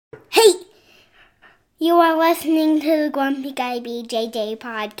Hey, you are listening to the Grumpy Guy BJJ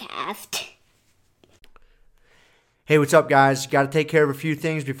podcast. Hey, what's up, guys? Got to take care of a few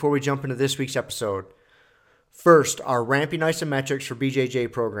things before we jump into this week's episode. First, our Ramping Isometrics for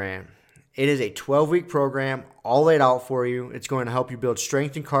BJJ program. It is a 12-week program, all laid out for you. It's going to help you build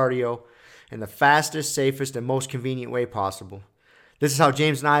strength and cardio in the fastest, safest, and most convenient way possible. This is how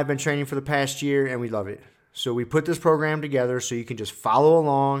James and I have been training for the past year, and we love it. So we put this program together so you can just follow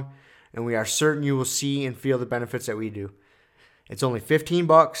along, and we are certain you will see and feel the benefits that we do. It's only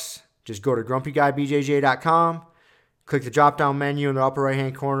 $15. Just go to grumpyguybjj.com, click the drop-down menu in the upper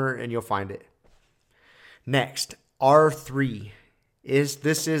right-hand corner, and you'll find it. Next, R3.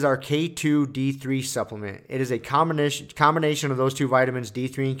 This is our K2 D3 supplement. It is a combination of those two vitamins,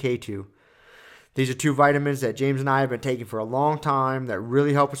 D3 and K2. These are two vitamins that James and I have been taking for a long time that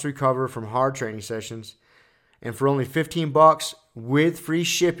really help us recover from hard training sessions. And for only $15 with free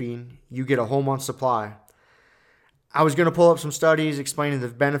shipping, you get a whole month's supply. I was going to pull up some studies explaining the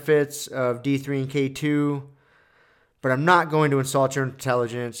benefits of D3 and K2, but I'm not going to insult your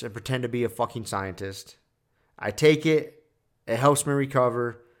intelligence and pretend to be a fucking scientist. I take it. It helps me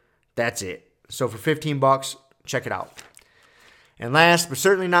recover. That's it. So for $15, check it out. And last but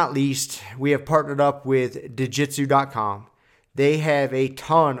certainly not least, we have partnered up with Digitsu.com. They have a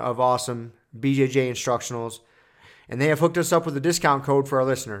ton of awesome BJJ instructionals, and they have hooked us up with a discount code for our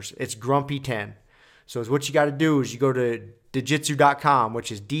listeners. It's Grumpy10. So what you got to do is you go to Digitsu.com,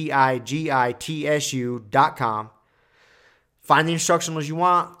 which is Digitsu.com. Find the instructionals you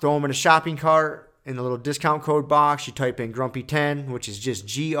want, throw them in a shopping cart. In the little discount code box, you type in Grumpy10, which is just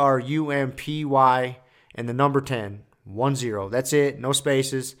GRUMPY and the number 10, 10. That's it, no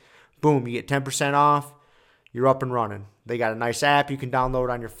spaces. Boom, you get 10% off. You're up and running. They got a nice app you can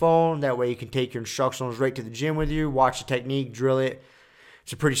download on your phone. That way you can take your instructionals right to the gym with you, watch the technique, drill it.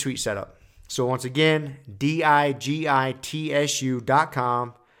 It's a pretty sweet setup. So once again,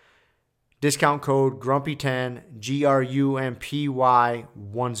 Digitsu.com. Discount code Grumpy10,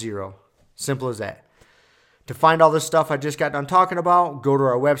 GRUMPY10. Simple as that. To find all this stuff I just got done talking about, go to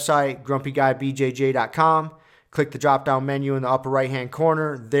our website, grumpyguybjj.com. Click the drop-down menu in the upper right-hand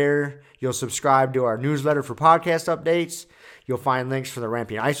corner. There, you'll subscribe to our newsletter for podcast updates. You'll find links for the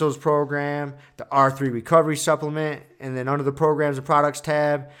Ramping Isos program, the R3 Recovery Supplement, and then under the Programs and Products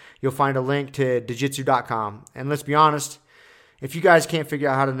tab, you'll find a link to Digitsu.com. And let's be honest, if you guys can't figure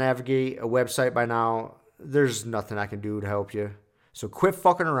out how to navigate a website by now, there's nothing I can do to help you. So quit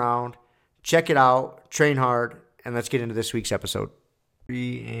fucking around. Check it out, train hard, and let's get into this week's episode.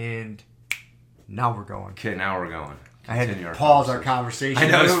 And now we're going. Okay, now we're going. I had to pause our conversation. I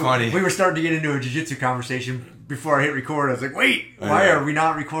know, it's funny. We were starting to get into a jiu-jitsu conversation before I hit record. I was like, wait, why are we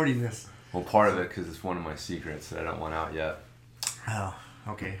not recording this? Well, part of it because it's one of my secrets that I don't want out yet. Oh,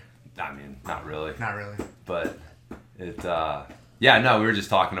 okay. I mean, not really. Not really. But we were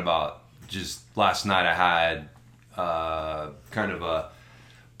just talking about, just last night I had kind of a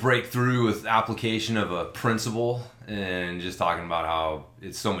breakthrough with application of a principle, and just talking about how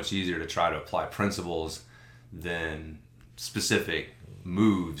it's so much easier to try to apply principles than specific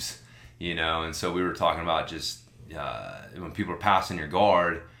moves, and so we were talking about just when people are passing your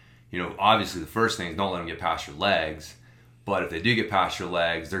guard, obviously the first thing is don't let them get past your legs, but if they do get past your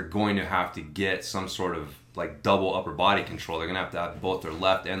legs, they're going to have to get some sort of like double upper body control. They're going to have both their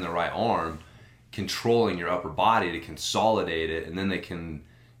left and their right arm controlling your upper body to consolidate it, and then they can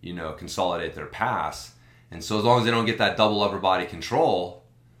consolidate their pass. And so as long as they don't get that double upper body control,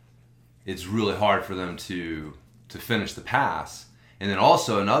 it's really hard for them to finish the pass. And then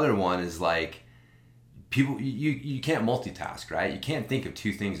also another one is like, people, you can't multitask, right? You can't think of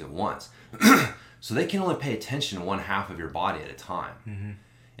two things at once. So they can only pay attention to one half of your body at a time. Mm-hmm.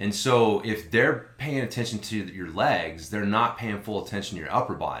 And so if they're paying attention to your legs, they're not paying full attention to your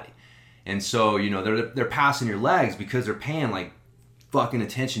upper body. And so, they're passing your legs because they're paying like fucking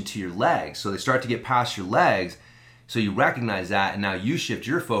attention to your legs. So they start to get past your legs. So you recognize that, and now you shift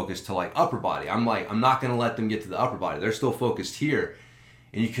your focus to like upper body. I'm not going to let them get to the upper body. They're still focused here.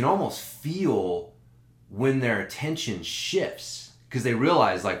 And you can almost feel when their attention shifts, because they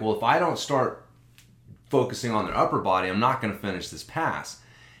realize like, well, if I don't start focusing on their upper body, I'm not going to finish this pass.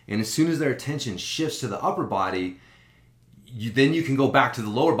 And as soon as their attention shifts to the upper body, then you can go back to the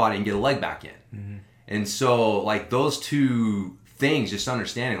lower body and get a leg back in. Mm-hmm. And so like those two things, just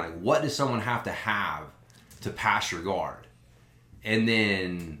understanding like what does someone have to pass your guard, and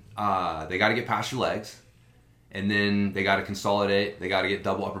then they got to get past your legs, and then they got to consolidate. They got to get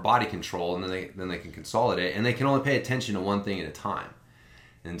double upper body control, and then they can consolidate, and they can only pay attention to one thing at a time.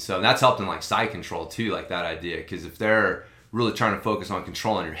 And so that's helped in like side control too, like that idea, because if they're really trying to focus on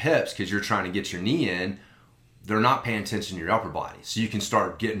controlling your hips because you're trying to get your knee in, they're not paying attention to your upper body. So you can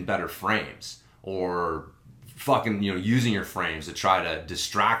start getting better frames or fucking, using your frames to try to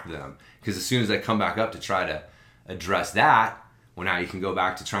distract them. Because as soon as they come back up to try to address that, well, now you can go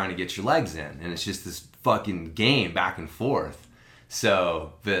back to trying to get your legs in. And it's just this fucking game back and forth.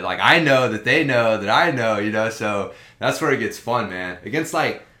 So, but like, I know that they know that I know, so that's where it gets fun, man. Against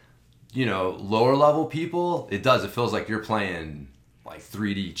like, lower level people, it feels like you're playing like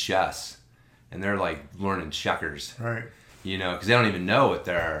 3D chess and they're like learning checkers. Right. Because they don't even know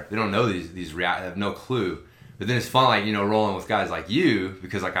they don't know these they have no clue. But then it's fun, like, rolling with guys like you,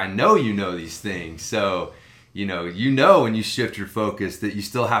 because like I know these things. So, when you shift your focus that you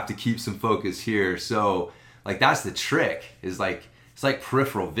still have to keep some focus here. So like that's the trick, is like, it's like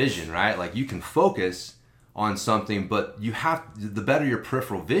peripheral vision, right? Like you can focus on something, but the better your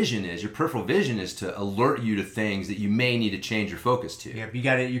peripheral vision is to alert you to things that you may need to change your focus to.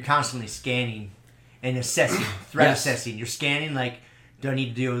 Yeah, you're constantly scanning and assessing, threat assessing. You're scanning like, do I need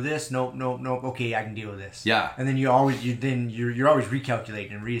to deal with this? Nope. Okay, I can deal with this. Yeah. And then you're always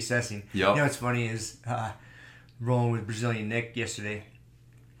recalculating and reassessing. Yep. What's funny is rolling with Brazilian Nick yesterday.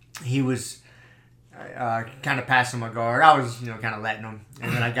 He was kind of passing my guard. I was kind of letting him,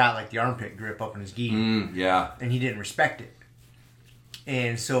 and then I got like the armpit grip up in his gi. Yeah. And he didn't respect it.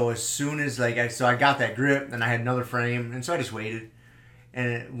 And so as soon as I got that grip, and I had another frame, and so I just waited.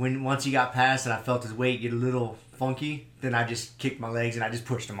 And once he got past and I felt his weight get a little funky, then I just kicked my legs and I just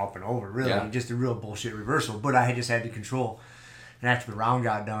pushed him up and over. Really, just a real bullshit reversal. But I just had to control. And after the round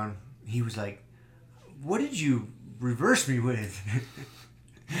got done, he was like, "What did you reverse me with?"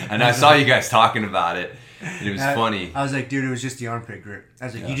 And I saw you guys talking about it. And it was funny. I was like, "Dude, it was just the armpit grip." I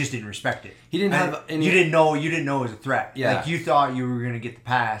was like, "You just didn't respect it. He didn't have any. You didn't know it was a threat. Yeah. Like you thought you were gonna get the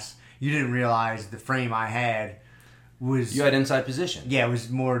pass. You didn't realize the frame I had was. You had inside position. Yeah, it was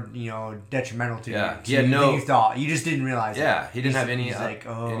more detrimental to you. He had than you thought. You just didn't realize. Yeah, it. He didn't have any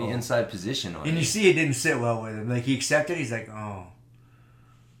any inside position on. And you see, it didn't sit well with him. Like he accepted. He's like, "Oh."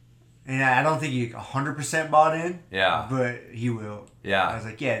 And I don't think he 100% bought in. Yeah. But he will. Yeah. I was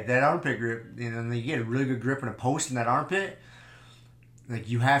like, yeah, that armpit grip, and you get a really good grip and a post in that armpit, like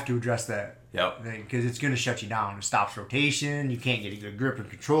you have to address that. Yep. Because it's going to shut you down. It stops rotation. You can't get a good grip and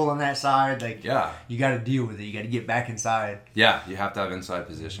control on that side. Like, you got to deal with it. You got to get back inside. Yeah, you have to have inside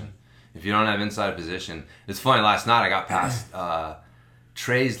position. If you don't have inside position, it's funny. Last night I got past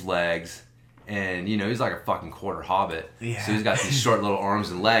Trey's legs. And, he's like a fucking quarter hobbit. Yeah. So he's got these short little arms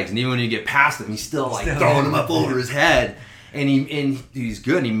and legs. And even when you get past him, he's still like throwing them up over his head. And he's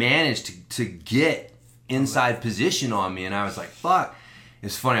good. And he managed to get inside position on me. And I was like, fuck.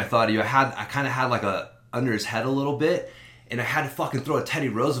 It's funny. I thought of you. I kind of had like under his head a little bit. And I had to fucking throw a Teddy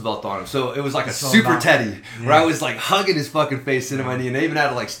Roosevelt on him. So it was like a super Teddy. Yeah. Where I was like hugging his fucking face into my knee. And I even had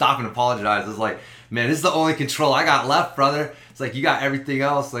to like stop and apologize. I was like, man, this is the only control I got left, brother. It's like, you got everything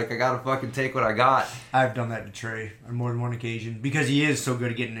else. Like, I got to fucking take what I got. I've done that to Trey on more than one occasion. Because he is so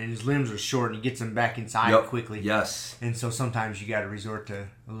good at getting in. His limbs are short and he gets them back inside quickly. Yes. And so sometimes you got to resort to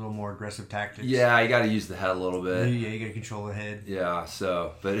a little more aggressive tactics. Yeah, you got to use the head a little bit. Yeah, you got to control the head. Yeah,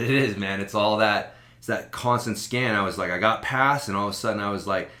 so, but it is, man. It's all that. It's that constant scan. I was like, I got past, and all of a sudden I was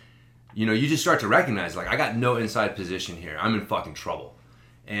like, you just start to recognize, like, I got no inside position here. I'm in fucking trouble.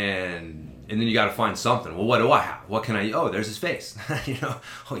 And then you got to find something. Well, what do I have? What can I? Oh, there's his face.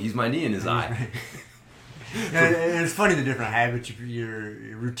 He's my knee in his eye. And it's funny the different habits, your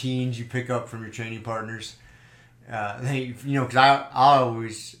routines you pick up from your training partners. Because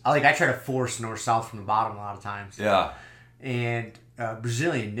I try to force north-south from the bottom a lot of times. Yeah. And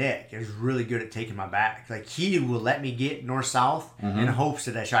Brazilian Nick is really good at taking my back. Like, he will let me get north-south in hopes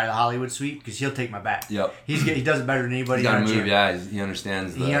that I try the Hollywood sweep, because he'll take my back. Yep. He does it better than anybody. He's got to move, yeah. He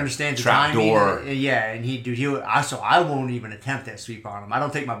understands the trap door. Yeah, and so I won't even attempt that sweep on him. I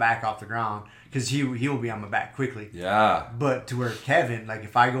don't take my back off the ground, because he will be on my back quickly. Yeah. But to where Kevin, like,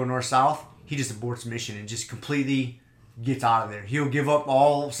 if I go north-south, he just aborts the mission and just completely gets out of there. He'll give up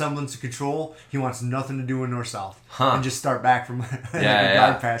all semblance of control. He wants nothing to do with north-south. And just start back from a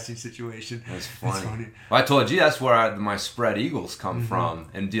guard passing situation. That's funny. Well, I told you that's where my spread eagles come from.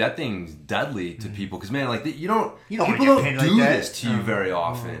 And dude, that thing's deadly to people. Because, man, like, people don't do this to you very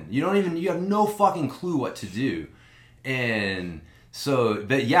often. You have no fucking clue what to do. And so,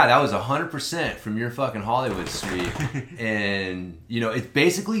 but yeah, that was 100% from your fucking Hollywood sweep. And, it's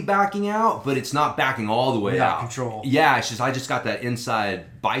basically backing out, but it's not backing all the way out. Control. Yeah, it's just, I just got that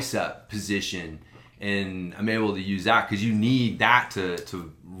inside bicep position, and I'm able to use that because you need that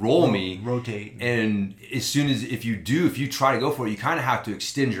to roll me. Rotate. And as soon as, if you try to go for it, you kind of have to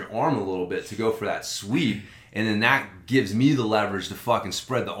extend your arm a little bit to go for that sweep. And then that gives me the leverage to fucking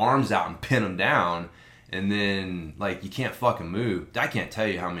spread the arms out and pin them down. And then, like, you can't fucking move. I can't tell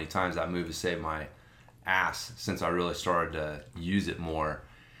you how many times that move has saved my ass since I really started to use it more.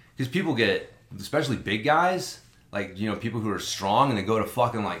 Because people get, especially big guys, like, you know, people who are strong and they go to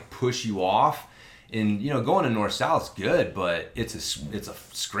fucking, like, push you off. And, you know, going to north-south is good, but it's a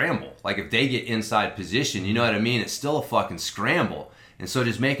scramble. Like, if they get inside position, you know what I mean? It's still a fucking scramble. And so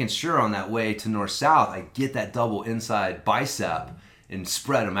just making sure on that way to north-south, I get that double inside bicep and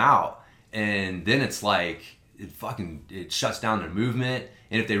spread them out. And then it's like, it shuts down their movement.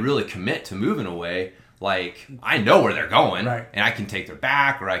 And if they really commit to moving away, like, I know where they're going. Right. And I can take their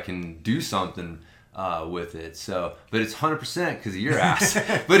back or I can do something with it. So, but it's 100% because of your ass.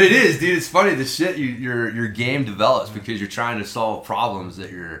 But it is, dude. It's funny the shit your game develops because you're trying to solve problems that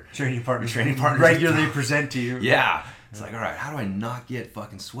your training partners regularly present to you. Yeah. It's like, all right, how do I not get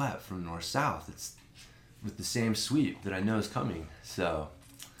fucking swept from north-south? It's with the same sweep that I know is coming. So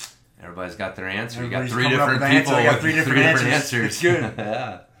everybody's got their answer. You got three different people with three different answers. It's good.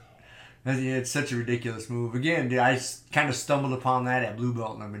 Yeah. Yeah, it's such a ridiculous move. Again, dude, I kind of stumbled upon that at Blue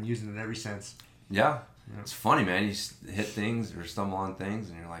Belt, and I've been using it ever since. Yeah. It's funny, man. You just hit things or stumble on things,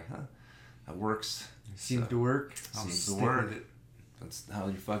 and you're like, huh, that works. It seems to work. Seems to work. That's how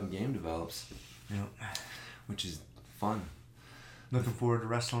your fucking game develops. Yeah. Which is fun. Looking forward to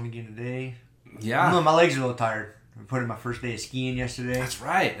wrestling again today. Yeah. My legs are a little tired. I put in my first day of skiing yesterday. That's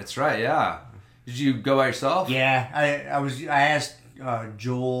right. Yeah. Did you go by yourself? Yeah. I asked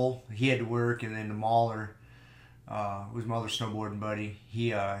Joel. He had to work, and then the Mahler was my other snowboarding buddy. He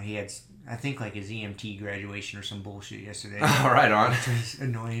had, I think, like his EMT graduation or some bullshit yesterday. Oh, right on. It was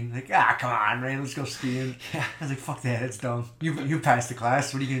annoying. Like, come on, man, let's go skiing. Yeah. I was like, fuck that, it's dumb. You passed the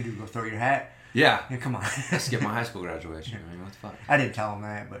class. What are you gonna do? Go throw your hat? Yeah. Come on. I skipped my high school graduation. I mean, what the fuck? I didn't tell him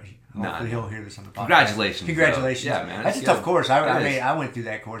that, but hopefully he'll hear this on the podcast. Congratulations. Congratulations. Though. Yeah, man. That's a tough course. I went through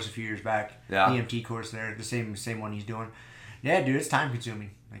that course a few years back. Yeah. EMT course there, the same one he's doing. Yeah, dude, it's time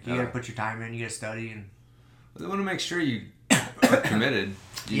consuming. Like, you gotta put your time in, you gotta study, and they want to make sure you are committed.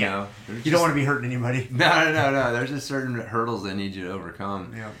 You know, you don't want to be hurting anybody. No. There's just certain hurdles they need you to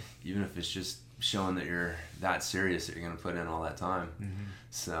overcome. Yeah. Even if it's just showing that you're that serious that you're going to put in all that time. Mm-hmm.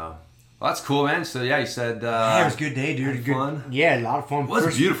 So, well, that's cool, man. So, yeah, you said... yeah, it was a good day, dude. Good fun? Yeah, a lot of fun. It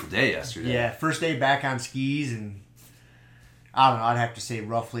was a beautiful day yesterday. Yeah, first day back on skis, and I don't know, I'd have to say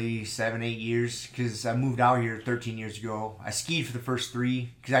roughly 7-8 years, because I moved out here 13 years ago. I skied for the first 3,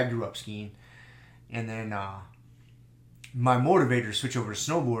 because I grew up skiing. And then my motivator to switch over to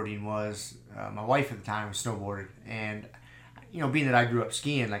snowboarding was my wife at the time was snowboarded. And, you know, being that I grew up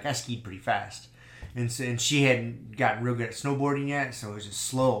skiing, like, I skied pretty fast. And she hadn't gotten real good at snowboarding yet, so it was just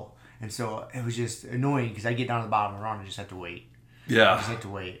slow. And so it was just annoying, because I get down to the bottom of the run and just have to wait. Yeah. I just had to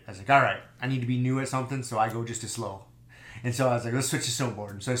wait. I was like, all right, I need to be new at something, so I go just as slow. And so I was like, let's switch to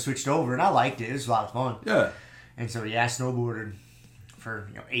snowboarding. So I switched over, and I liked it. It was a lot of fun. Yeah. And so, yeah, I snowboarded for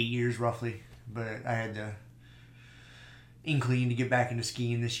 8 years roughly. But I had the inkling to get back into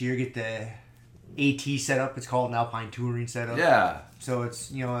skiing this year, get the AT setup. It's called an Alpine Touring setup. Yeah. So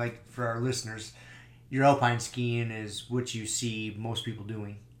it's, like for our listeners, your alpine skiing is what you see most people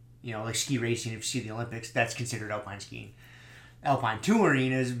doing. Like ski racing, if you see the Olympics, that's considered alpine skiing. Alpine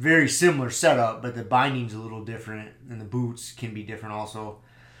touring is very similar setup, but the binding's a little different, and the boots can be different also,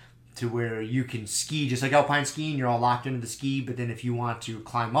 to where you can ski just like alpine skiing. You're all locked into the ski, but then if you want to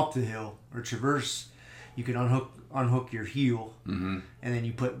climb up the hill or traverse, you can unhook your heel, and then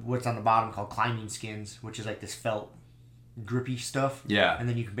you put what's on the bottom called climbing skins, which is like this felt grippy stuff. Yeah. And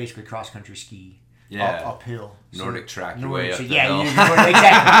then you can basically cross-country ski. Yeah. Uphill. Nordic track your way up the hill. Yeah,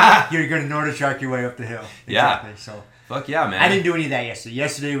 exactly. You're going to Nordic track your way up the hill. Exactly. Yeah. So fuck yeah, man. I didn't do any of that yesterday.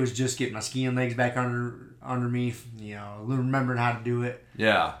 Yesterday was just getting my skiing legs back under me, remembering how to do it.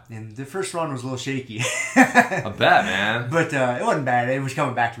 Yeah. And the first run was a little shaky. I bet, man. But it wasn't bad. It was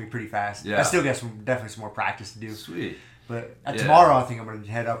coming back to me pretty fast. Yeah. I still got definitely some more practice to do. Sweet. But tomorrow I think I'm going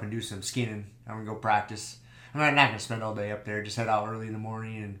to head up and do some skinning. I'm going to go practice. I'm not going to spend all day up there. Just head out early in the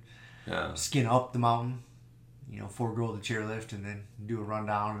morning and skin up the mountain. Forego the chairlift, and then do a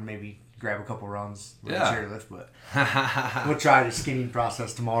rundown and maybe grab a couple runs with the chairlift. But we'll try the skinning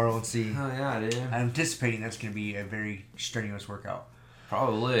process tomorrow and see. Oh yeah, dude. I'm anticipating that's going to be a very strenuous workout.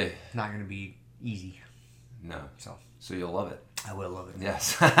 Probably. It's not going to be easy. No. So you'll love it. I will love it.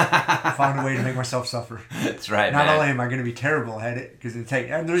 Yes. Find a way to make myself suffer. That's right, Not man. only am I going to be terrible at it, because there's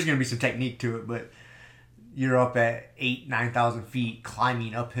going to be some technique to it, but you're up at 9,000 feet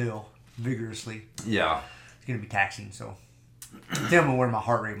climbing uphill vigorously. Yeah. It's going to be taxing, so I think I'm going to wear my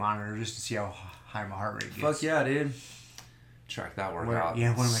heart rate monitor just to see how high my heart rate gets. Fuck yeah, dude. track that workout.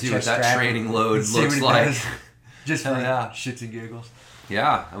 Yeah, one of my see what chest that strap. training load See looks what it like. does. Just for Yeah. shits and giggles.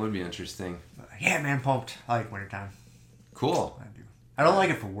 Yeah, that would be interesting. Yeah, man, pumped. I like wintertime. Cool. I do. I don't like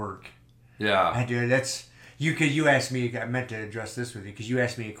it for work. Yeah. I do. That's you. Cause you asked me. I meant to address this with you because you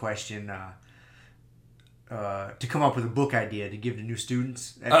asked me a question to come up with a book idea to give to new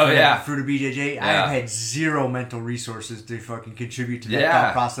students. At Fruit of BJJ. I have had zero mental resources to fucking contribute to that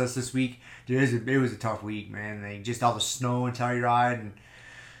thought process this week. Dude, it was a tough week, man. Like, just all the snow and Telluride,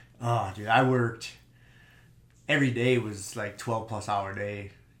 and dude, I worked. Every day was like 12+ hour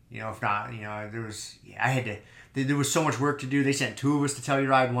day. If not, there was. I had to. There was so much work to do. They sent 2 of us to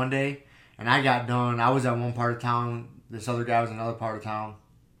Telluride one day, and I got done. I was at one part of town. This other guy was in another part of town.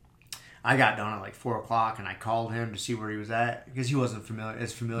 I got done at like 4 o'clock, and I called him to see where he was at because he wasn't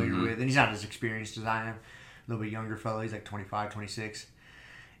familiar with, and he's not as experienced as I am. A little bit younger fellow. He's like 25, 26.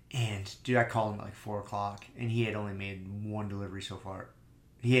 And dude, I called him at like 4 o'clock, and he had only made 1 delivery so far.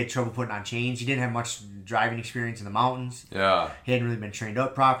 He had trouble putting on chains. He didn't have much driving experience in the mountains. Yeah. He hadn't really been trained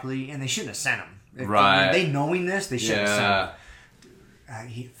up properly, and they shouldn't have sent him. Right. They knowing this, they shouldn't have sent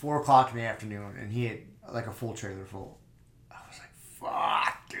him. 4 o'clock in the afternoon, and he had like a full trailer full. I was like,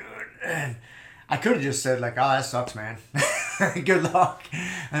 fuck, dude. And I could have just said like, oh, that sucks, man. Good luck.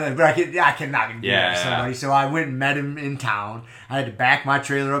 But I cannot do that to somebody. So I went and met him in town. I had to back my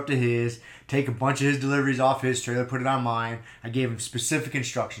trailer up to his, take a bunch of his deliveries off his trailer, put it on mine. I gave him specific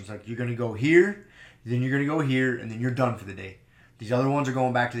instructions. Like, you're going to go here, then you're going to go here, and then you're done for the day. These other ones are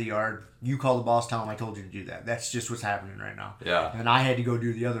going back to the yard. You call the boss, tell him I told you to do that. That's just what's happening right now. Yeah. And I had to go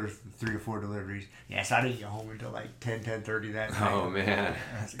do the other 3 or 4 deliveries. Yes, I didn't get home until like 10:30 that night. Oh, man.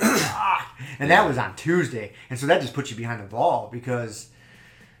 I was like, fuck. And that was on Tuesday. And so that just puts you behind the ball because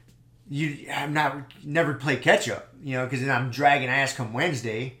never play catch up, because then I'm dragging ass come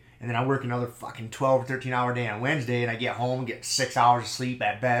Wednesday, and then I work another fucking 12 or 13 hour day on Wednesday, and I get home, get 6 hours of sleep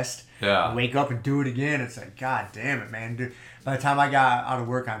at best. Yeah. Wake up and do it again. It's like, God damn it, man. Dude, by the time I got out of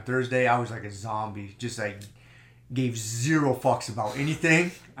work on Thursday, I was like a zombie. Just like gave 0 fucks about anything.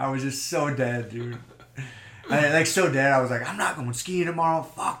 I was just so dead, dude. So dead. I was like, I'm not going skiing tomorrow.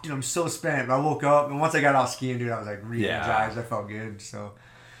 Fuck, dude, I'm so spent. But I woke up, and once I got out skiing, dude, I was like re-energized. I felt good. So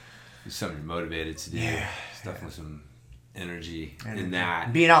It's something you're motivated to do. Yeah. There's definitely some energy in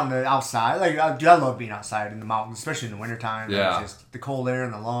that. Being out in the outside, dude, I love being outside in the mountains, especially in the wintertime. Yeah. It's just the cold air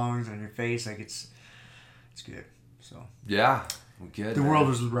in the lungs and your face, like it's good. So Yeah. Well, good. the man. world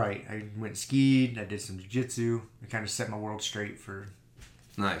was right. I went and skied. I did some jiu-jitsu. I kind of set my world straight for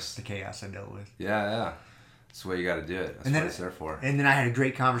Nice. the chaos I dealt with. Yeah. That's the way you got to do it. That's And what then- it's there for. And then I had a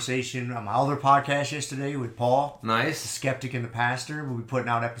great conversation on my other podcast yesterday with Paul, the Nice. Skeptic and the Pastor. We'll be putting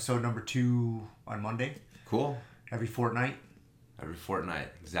out episode number 2 on Monday, Cool. every fortnight. Every fortnight.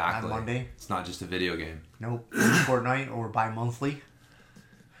 Exactly. On Monday. It's not just a video game. Nope, every fortnight or bi-monthly.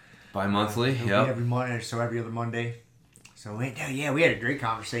 Bi-monthly. It'll be Yep. every Monday, so every other Monday. So we had a great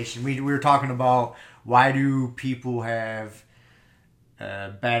conversation. We were talking about why do people have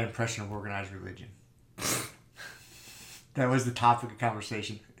a bad impression of organized religion. That was the topic of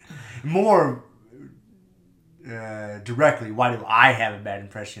conversation. More directly, why do I have a bad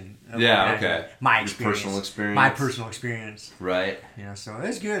impression of organized religion? My Your experience. personal experience. My personal experience. Right. So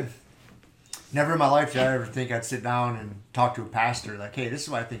it's good. Never in my life did I ever think I'd sit down and talk to a pastor like, hey, this is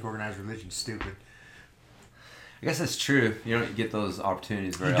why I think organized religion's stupid. I guess that's true. You don't get those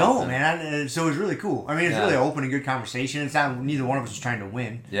opportunities very You often. don't, man. So it was really cool. I mean, it's really an open and good conversation. It's not neither one of us is trying to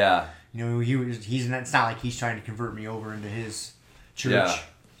win. Yeah. It's not like he's trying to convert me over into his church, Yeah.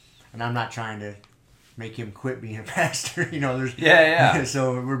 and I'm not trying to make him quit being a pastor. There's Yeah.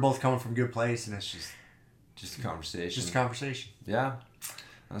 So we're both coming from a good place, and it's Just a conversation. just a conversation. Yeah,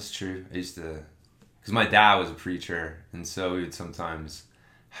 that's true. I used to, because my dad was a preacher, and so we would sometimes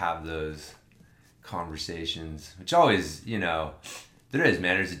have those conversations, which always, there is,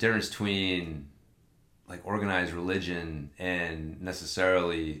 man. There's a difference between like organized religion and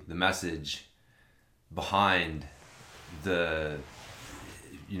necessarily the message behind behind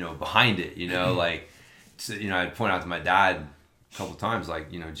it, like, so, I'd point out to my dad a couple times,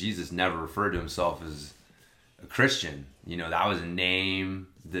 like, Jesus never referred to himself as a Christian. That was a name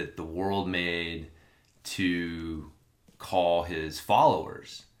that the world made to call his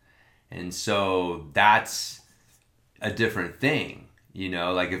followers. And so that's a different thing,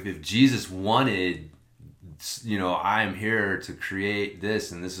 like if Jesus wanted, I am here to create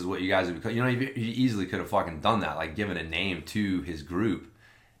this and this is what you guys have become, he easily could have fucking done that, like given a name to his group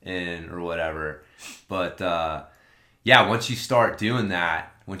or whatever. But once you start doing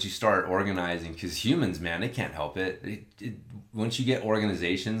that, once you start organizing, because humans, man, they can't help it. Once you get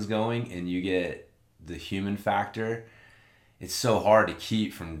organizations going and you get the human factor, it's so hard to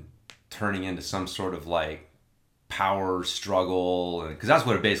keep from turning into some sort of like power struggle, because that's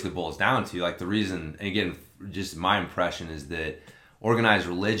what it basically boils down to. Like the reason, and again, just my impression is that organized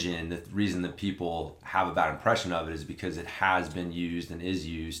religion, the reason that people have a bad impression of it is because it has been used and is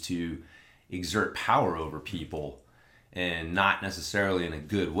used to exert power over people, and not necessarily in a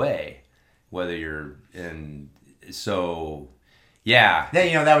good way, whether you're in, so yeah.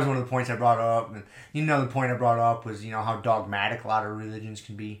 Then, that was one of the points I brought up. And, the point I brought up was, how dogmatic a lot of religions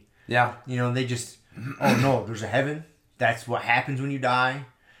can be. Yeah. They just, oh no, there's a heaven. That's what happens when you die.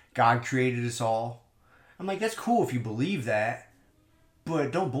 God created us all. I'm like, that's cool if you believe that,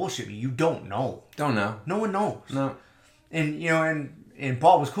 but don't bullshit me. You don't know. Don't know. No one knows. No. And, and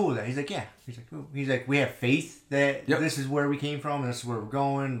Paul was cool with that. He's like, yeah. He's like, we have faith that this is where we came from, and this is where we're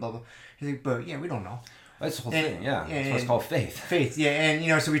going, blah, blah. He's like, but yeah, we don't know. That's the whole thing, yeah. That's what it's called, faith. Faith, yeah.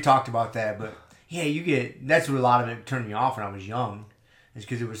 And, so we talked about that, but yeah, that's what a lot of it turned me off when I was young. Is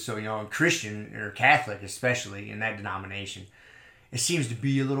because it was so, Christian or Catholic, especially in that denomination, it seems to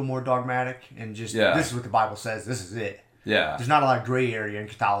be a little more dogmatic and just, this is what the Bible says, this is it. Yeah. There's not a lot of gray area in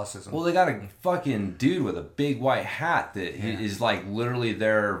Catholicism. Well, they got a fucking dude with a big white hat that is like literally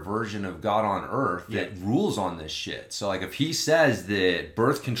their version of God on earth that rules on this shit. So like if he says that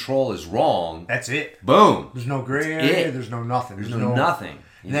birth control is wrong, that's it. Boom. There's no gray area. There's no nothing. There's no nothing.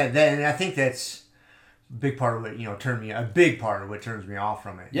 And I think that's a big part of what turns me off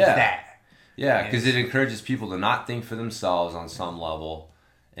from it. Yeah. Is that. Yeah, because it encourages people to not think for themselves on some level.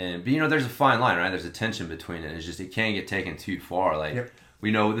 But there's a fine line, right? There's a tension between it. It's just it can't get taken too far. Like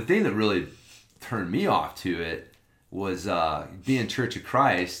we know the thing that really turned me off to it was being Church of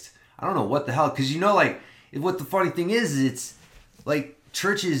Christ. I don't know what the hell, because like what the funny thing is it's like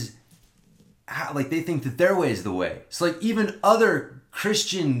churches, like they think that their way is the way. So like even other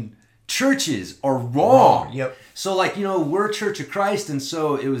Christian churches are wrong. Yep. So like we're Church of Christ, and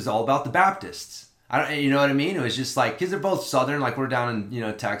so it was all about the Baptists. You know what I mean? It was just like, because they're both Southern, like we're down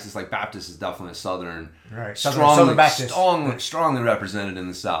in, Texas, like Baptist is definitely a Southern, right? Southern Baptist. Strongly represented in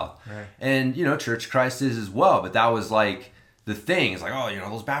the South. Right. And, Church of Christ is as well, but that was like the thing. It's like, oh,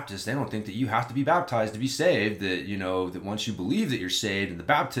 those Baptists, they don't think that you have to be baptized to be saved, that, that once you believe that you're saved, and the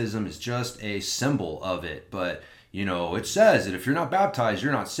baptism is just a symbol of it. But, it says that if you're not baptized,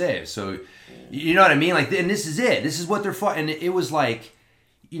 you're not saved. So, you know what I mean? Like, and this is it. This is what they're fighting. And it was like,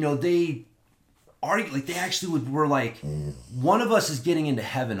 they argue, like they actually were like, one of us is getting into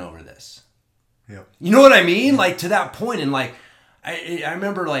heaven over this. Yep. You know what I mean? Like to that point, and like I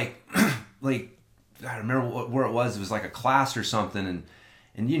remember like like I remember where it was. It was like a class or something,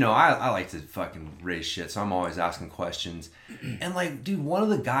 and I like to fucking raise shit, so I'm always asking questions. And like, dude, one of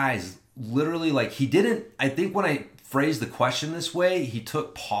the guys literally like he didn't. I think when I phrased the question this way, he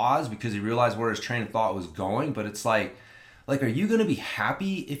took pause because he realized where his train of thought was going. But it's like, are you going to be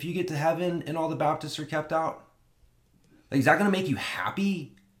happy if you get to heaven and all the Baptists are kept out? Like, is that going to make you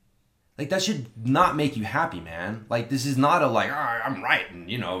happy? Like, that should not make you happy, man. Like, this is not a, like, I'm right, and,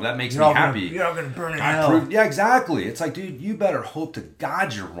 that makes me happy. You're not going to burn in hell. Yeah, exactly. It's like, dude, you better hope to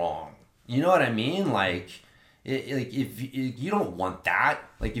God you're wrong. You know what I mean? Like, if you don't want that,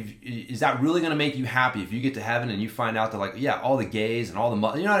 like, is that really going to make you happy if you get to heaven and you find out that, like, yeah, all the gays and all the,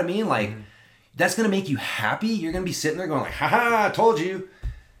 you know what I mean? Like, that's going to make you happy? You're going to be sitting there going like, ha, I told you.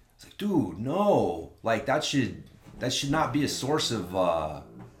 It's like, dude, no. Like, that should not be a source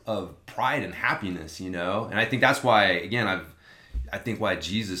of pride and happiness, And I think that's why, again, I think why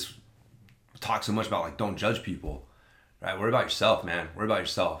Jesus talks so much about, like, don't judge people, right? Worry about yourself, man. Worry about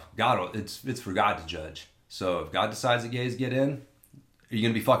yourself. God, it's for God to judge. So if God decides that gays get in, are you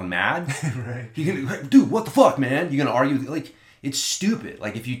going to be fucking mad? Right. You're going to, dude, what the fuck, man? You're going to argue, like, it's stupid.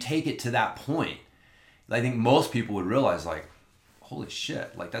 Like, if you take it to that point, I think most people would realize, like, holy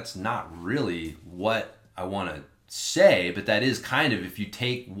shit, like, that's not really what I want to say, but that is kind of, if you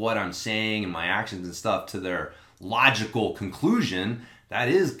take what I'm saying and my actions and stuff to their logical conclusion, that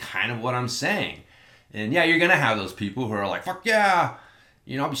is kind of what I'm saying. And yeah, you're going to have those people who are like, fuck yeah,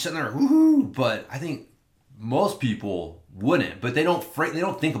 I'll be sitting there, woohoo, but I think most people wouldn't, but they don't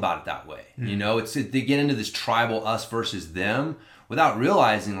think about it that way. They get into this tribal us versus them without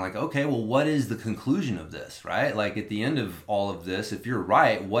realizing, like, okay, well, what is the conclusion of this, right? Like, at the end of all of this, if you're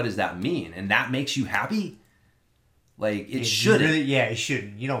right, what does that mean? And that makes you happy? Like, it shouldn't. It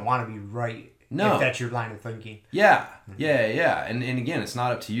shouldn't. You don't want to be right. No. If that's your line of thinking. Yeah. Yeah. And again, it's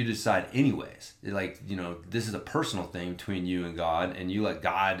not up to you to decide anyways. Like, this is a personal thing between you and God, and you let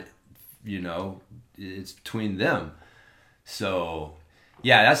God, it's between them. So,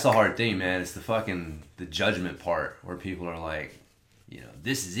 yeah, that's the hard thing, man. It's the judgment part where people are like,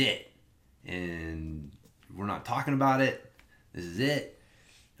 this is it. And we're not talking about it. This is it.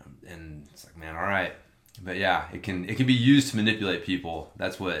 And it's like, man, all right. But yeah, it can be used to manipulate people.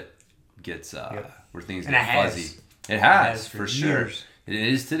 That's what gets where things get fuzzy. It has for sure. It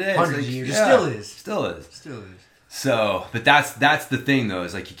is today. Hundreds of years. It still is. Still is. So, but that's the thing though,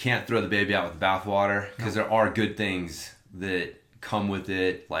 is like you can't throw the baby out with the bathwater, because there are good things that come with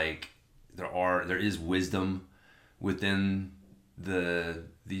it. Like there is wisdom within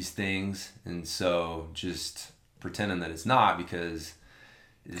these things, and so just pretending that it's not because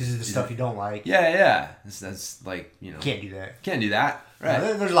of the stuff you don't like. Yeah. That's like, can't do that. Can't do that. Right.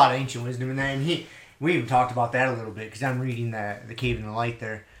 There's a lot of ancient wisdom in that, and we even talked about that a little bit, because I'm reading the Cave in the Light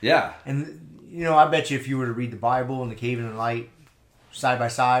there. Yeah. And I bet you if you were to read the Bible and the Cave in the Light side by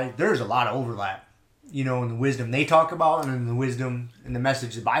side, there's a lot of overlap. In the wisdom they talk about, and in the wisdom and the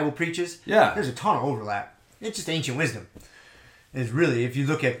message the Bible preaches. Yeah. There's a ton of overlap. It's just ancient wisdom. It's really, if you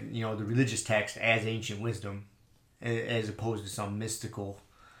look at the religious text as ancient wisdom, as opposed to some mystical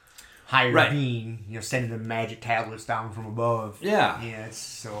higher being, sending the magic tablets down from above. Yeah. Yeah.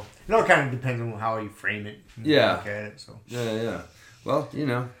 It all kind of depends on how you frame it. Yeah. Look at it. So. Yeah. Well,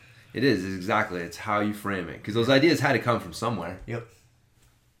 it is exactly. It's how you frame it, because those ideas had to come from somewhere. Yep.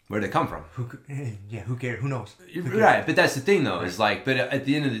 Where'd they come from? Who cares? Who knows? Right, but that's the thing though. Is like, but at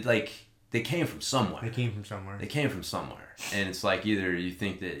the end of the they came from somewhere. They came from somewhere. And it's like, either you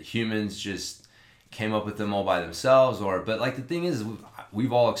think that humans just came up with them all by themselves, but like the thing is,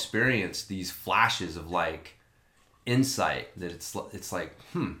 we've all experienced these flashes of like insight that it's like, like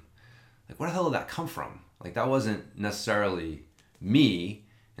where the hell did that come from? Like that wasn't necessarily me.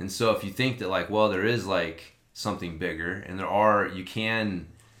 And so if you think that like, well, there is like something bigger, and you can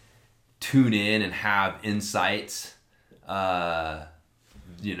tune in and have insights, that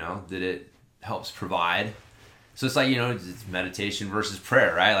it helps provide. So it's like, it's meditation versus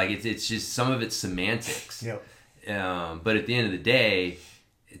prayer, right? Like it's just, some of it's semantics. Yep. But at the end of the day,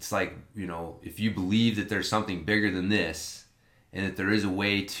 it's like, if you believe that there's something bigger than this, and that there is a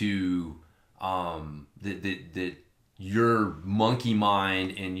way to, that your monkey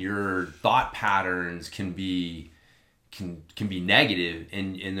mind and your thought patterns can be negative,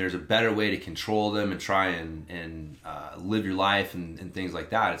 and there's a better way to control them and try and live your life and things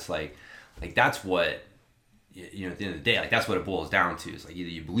like that. It's like that's what, at the end of the day, like that's what it boils down to. It's like either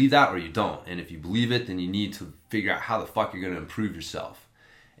you believe that or you don't. And if you believe it, then you need to figure out how the fuck you're going to improve yourself.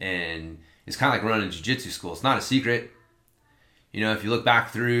 And it's kind of like running a jiu-jitsu school. It's not a secret. If you look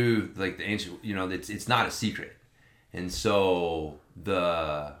back through like the ancient, it's not a secret. And so there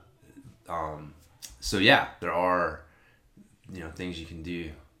are, things you can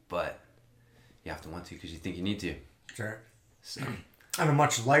do, but you have to want to, because you think you need to. Sure. So, on a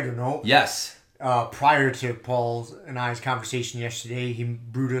much lighter note. Yes. Prior to Paul's and I's conversation yesterday, he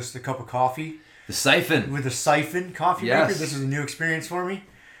brewed us a cup of coffee. The siphon. With a siphon coffee maker. This is a new experience for me.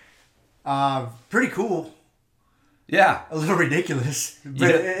 Pretty cool. Yeah. A little ridiculous.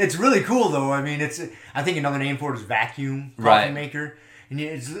 But it's really cool, though. I mean, I think another name for it is vacuum coffee maker. And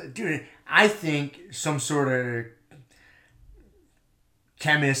dude, I think some sort of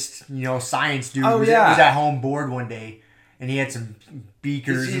chemist, science dude was at home bored one day, and he had some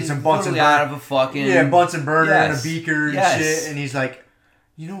beakers and some Bunsen burner out of a fucking Bunsen burner and a beaker and shit, and he's like,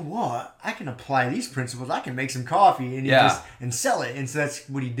 you know what? I can apply these principles. I can make some coffee and sell it. And so that's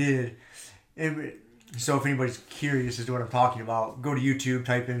what he did. So if anybody's curious as to what I'm talking about, go to YouTube,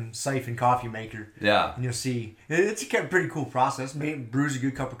 type in siphon coffee maker. Yeah. And you'll see. It's a pretty cool process. Brews a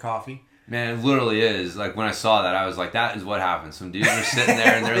good cup of coffee. Man, it literally is. Like, when I saw that, I was like, that is what happened. Some dudes were sitting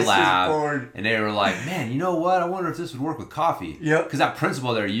there in their lab, and they were like, man, you know what? I wonder if this would work with coffee. Yep. Because that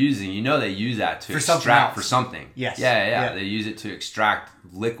principle they're using, they use that to extract for something. Yes. Yeah. They use it to extract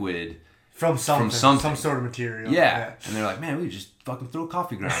liquid from something. Some sort of material. Yeah. And they're like, man, we just fucking throw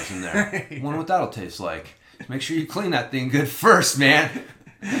coffee grounds in there. Wonder what that'll taste like. Make sure you clean that thing good first, man.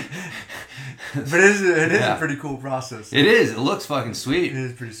 But it is a pretty cool process. It is. It looks fucking sweet. It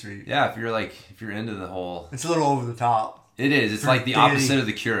is pretty sweet. Yeah, if you're into the whole... It's a little over the top. It is. It's like the opposite of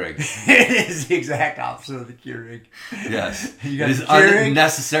the Keurig. It is the exact opposite of the Keurig. Yes. You got it is the Keurig,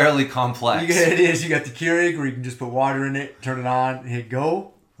 unnecessarily complex. It is. You got the Keurig where you can just put water in it, turn it on, hit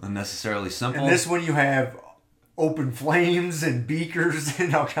go. Unnecessarily simple. And this one you have open flames and beakers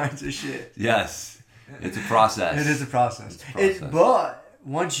and all kinds of shit. Yes. It's a process. It is a process. But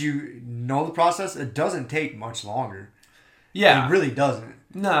once you know the process, it doesn't take much longer. Yeah. It really doesn't.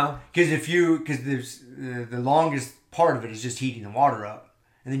 No. Because there's the longest part of it is just heating the water up.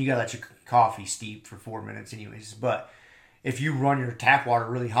 And then you got to let your coffee steep for 4 minutes anyways. But if you run your tap water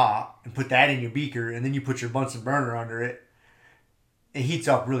really hot and put that in your beaker and then you put your Bunsen burner under it, it heats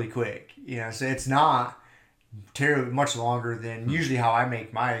up really quick. So it's not terribly much longer than usually how I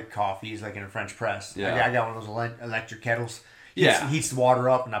make my coffees, like in a French press. Yeah. I got one of those electric kettles. Yeah. Heats the water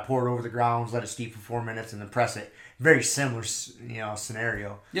up, and I pour it over the grounds, let it steep for 4 minutes, and then press it. Very similar,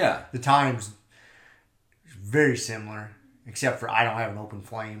 scenario. Yeah. The time's very similar, except for I don't have an open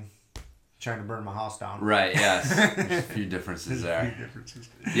flame. Trying to burn my house down. Right, yes. There's a few differences there. A few differences.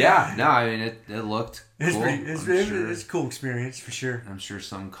 Yeah, no, I mean, it looked It's cool. it's a cool experience, for sure. I'm sure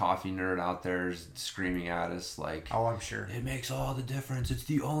some coffee nerd out there is screaming at us like, Oh, I'm sure. it makes all the difference. It's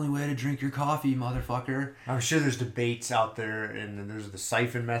the only way to drink your coffee, motherfucker. I'm sure there's debates out there, and then there's the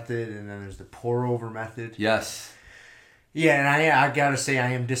siphon method, and then there's the pour-over method. Yes. Yeah, and I gotta say,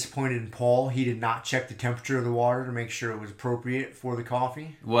 I am disappointed in Paul. He did not check the temperature of the water to make sure it was appropriate for the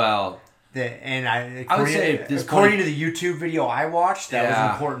coffee. Well, I would say at this according point- to the YouTube video I watched, that was an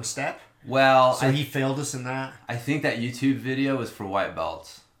Yeah. important step. well, So he failed us in that. I think that YouTube video was for white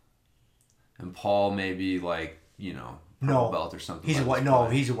belts. And Paul maybe like, purple No. belt or something. He's a like white. this No,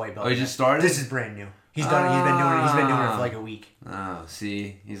 point. he's a white belt. Oh, he just started? This is brand new. He's done. He's been doing it. He's been doing it for like a week. Oh,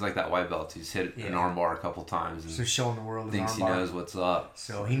 see, he's like that white belt. He's hit an Yeah. armbar a couple times and So showing the world his thinks he armbar. knows what's up.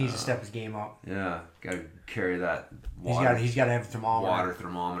 So he needs to step his game up. Yeah, gotta carry that water. He's got to have a thermometer. water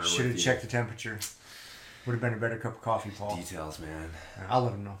thermometer. Should have with you. checked the temperature. Would have been a better cup of coffee, Paul. Details, man. I'll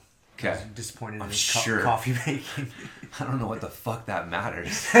let him know. I Okay. was disappointed in I'm his sure. coffee making. I don't know what the fuck that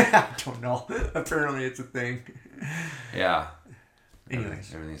matters. I don't know. Apparently, it's a thing. Yeah.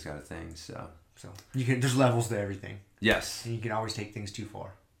 Anyways, Everything's got a thing. So there's levels to everything, yes. and you can always take things too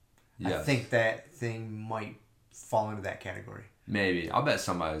far. Yes. I think that thing might fall into that category. Maybe. I'll bet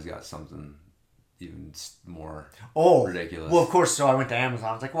somebody's got something even more Oh, ridiculous. Well, of course. So I went to Amazon.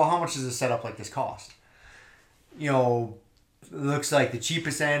 I was like, well, how much does a setup like this cost? It looks like the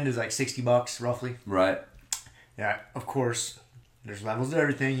cheapest end is like $60 roughly. Right. Yeah, of course. There's levels to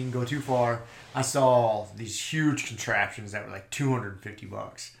everything. You can go too far. I saw these huge contraptions that were like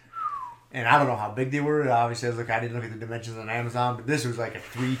 $250. And I don't know how big they were. Obviously, I didn't look at the dimensions on Amazon, but this was like a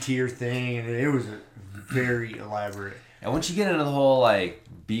 3-tier thing, and it was very elaborate. And once you get into the whole like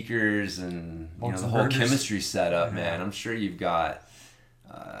beakers and the Bunsen whole burners. chemistry setup, man, I'm sure you've got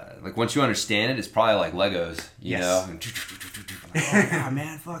like once you understand it, it's probably like Legos, you Yes. know. And oh, yeah,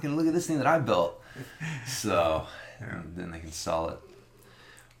 man, fucking look at this thing that I built. So and then they can sell it.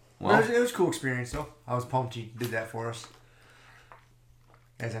 Well, It was a cool experience, though. I was pumped he did that for us.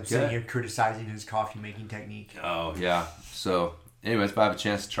 As I'm sitting Good. here criticizing his coffee making technique. oh yeah. So, anyways, if I have a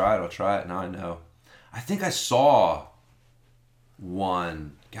chance to try it, I'll try it. Now I know. I think I saw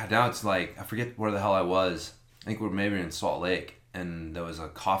one. God, now it's like I forget where the hell I was. I think we're maybe in Salt Lake, and there was a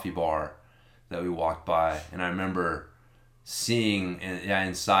coffee bar that we walked by, and I remember seeing, and yeah,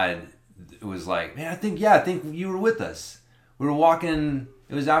 inside it was like, man, I think you were with us. We were walking.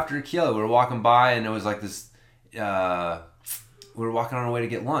 It was after Akila. We were walking by, and it was like this. We were walking on our way to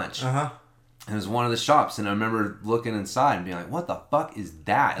get lunch. Uh huh. And it was one of the shops, and I remember looking inside and being like, "What the fuck is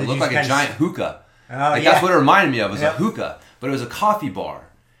that?" It Did looked you like a guys- giant hookah. Oh, Like yeah. that's what it reminded me of. Was Yep. a hookah, but it was a coffee bar,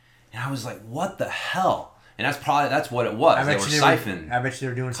 and I was like, "What the hell?" And that's what it was. They were siphon I bet you they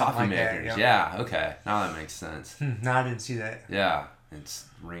were doing something coffee like makers. that. Yeah. Okay. Now that makes sense. No, I didn't see that. Yeah. It's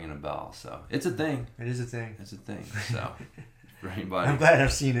ringing a bell. So it's a thing. It is a thing. It's a thing. So for I'm anybody, glad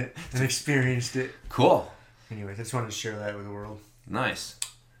I've seen it and experienced it. cool, Anyways, I just wanted to share that with the world. nice.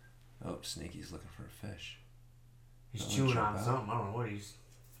 Oh, Sneaky's looking for a fish. He's Don't chewing jump on out. something. I don't know what he's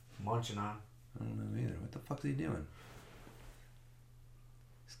munching on. I don't know either. What the fuck's he doing?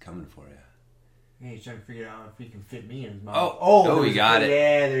 He's coming for you. Yeah, he's trying to figure out if he can fit me in his mouth. Oh, there he was a got fish. it.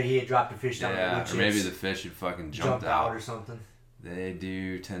 Yeah, there he had dropped the fish down Yeah, the or wood maybe chips. the fish had fucking jumped jumped out out. or something. They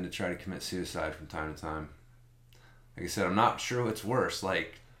do tend to try to commit suicide from time to time. Like I said, I'm not sure what's worse,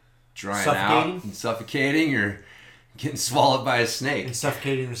 like drying Suffocating? out and suffocating, or getting swallowed by a snake. And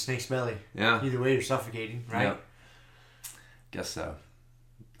suffocating in the snake's belly. Yeah, Either way, you're suffocating, right? Yep. Guess so.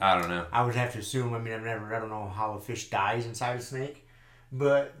 I don't know. I would have to assume. I mean, I don't know how a fish dies inside a snake,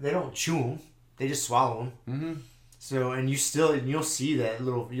 but they don't chew them; they just swallow them. Mm-hmm. So, and you'll see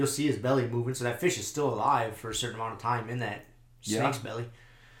you'll see his belly moving. So that fish is still alive for a certain amount of time in that snake's belly.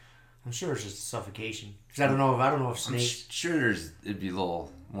 I'm sure it's just a suffocation. Because I don't know if I'm snakes. sure it'd be a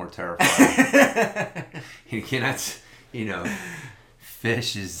little more terrifying. You cannot,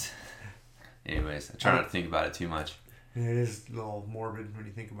 fish is. Anyways, I try not to think about it too much. It is a little morbid when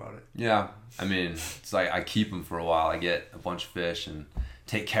you think about it. Yeah, I mean, it's like I keep them for a while. I get a bunch of fish and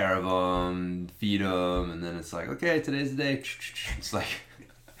take care of them, feed them, and then it's like, okay, today's the day. It's like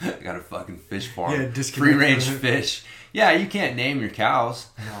I got a fucking fish farm, Yeah, disconnect free range from it. fish. Yeah, you can't name your cows.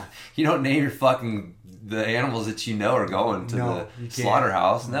 No. You don't name your fucking the animals that you know are going to No, the you can't.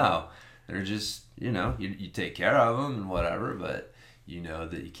 slaughterhouse. No, they're just you know, you take care of them and whatever, but you know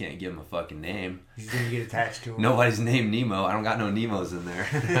that you can't give him a fucking name. He's gonna get attached to him. Nobody's named Nemo. I don't got no Nemos in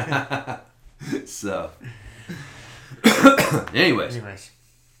there. So, anyways,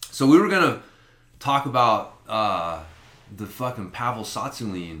 so we were gonna talk about the fucking Pavel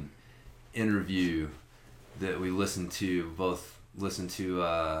Tsatsouline interview that we listened to. Both listened to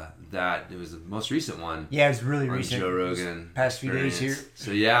that. It was the most recent one. Yeah, it was really recent. Joe Rogan. Past few days here.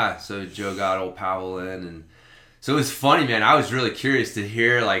 So yeah, so Joe got old Pavel in, and so it was funny, man. I was really curious to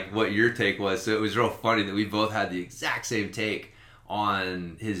hear like what your take was. So it was real funny that we both had the exact same take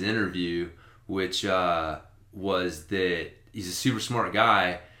on his interview, which was that he's a super smart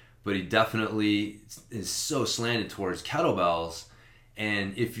guy, but he definitely is so slanted towards kettlebells.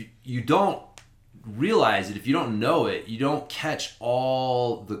 And if you don't realize it, if you don't know it, you don't catch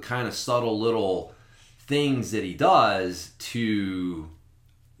all the kind of subtle little things that he does to,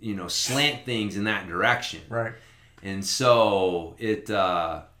 you know, slant things in that direction. Right. And so it,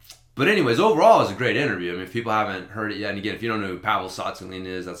 but anyways, overall it was a great interview. I mean, if people haven't heard it yet, and again, if you don't know who Pavel Tsatsouline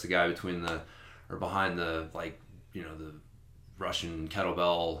is, that's the guy behind the, like, you know, the Russian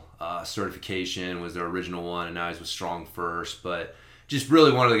kettlebell certification was their original one, and now he's with Strong First, but just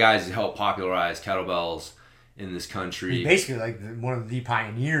really one of the guys who helped popularize kettlebells in this country. He's basically like one of the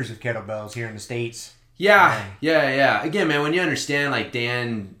pioneers of kettlebells here in the States. Yeah. Again, man, when you understand, like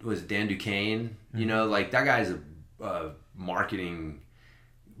Dan Duquesne, you know, like that guy's a marketing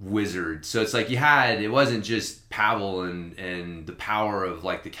wizard. So it's like it wasn't just Pavel and the power of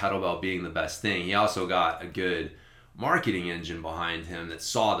like the kettlebell being the best thing. He also got a good marketing engine behind him that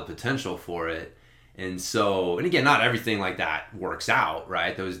saw the potential for it. And so, and again, not everything like that works out,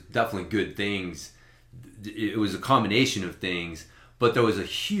 right? There was definitely good things. It was a combination of things, but there was a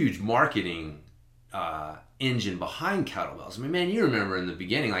huge marketing engine behind kettlebells. I mean, man, you remember in the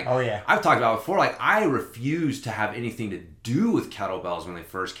beginning, like, oh yeah, I've talked about before, like I refused to have anything to do with kettlebells when they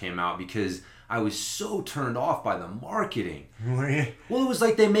first came out because I was so turned off by the marketing. Well, it was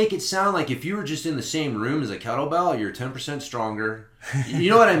like they make it sound like if you were just in the same room as a kettlebell, you're 10% stronger. You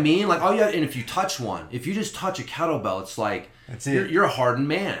know what I mean? Like, oh yeah, and if you just touch a kettlebell, it's like you're a hardened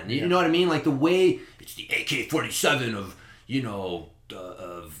man. You know what I mean? Like the way it's the AK-47 of, you know,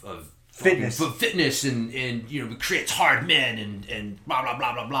 of fitness and you know, creates hard men and blah blah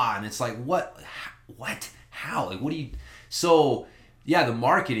blah blah blah. And it's like what how, like, what do you? So yeah, the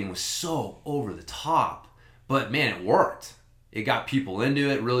marketing was so over the top, but man, it worked. It got people into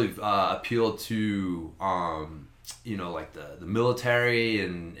it. Really appealed to you know, like the military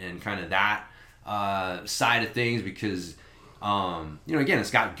and kind of that side of things because you know, again,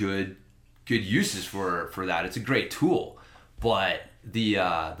 it's got good uses for that. It's a great tool, but the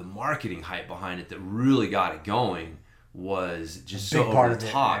marketing hype behind it that really got it going was just so over the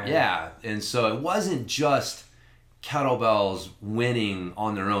top. Yeah, and so it wasn't just kettlebells winning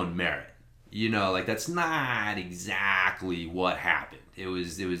on their own merit. You know, like that's not exactly what happened. It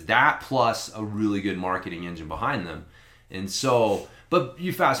was that plus a really good marketing engine behind them. And so, but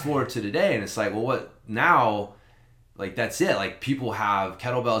you fast forward to today and it's like, well, what now? Like that's it. Like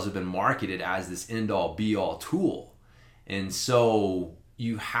kettlebells have been marketed as this end all be all tool. And so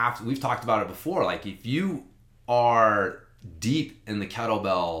we've talked about it before. Like if you are deep in the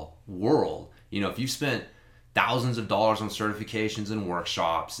kettlebell world, you know, if you've spent thousands of dollars on certifications and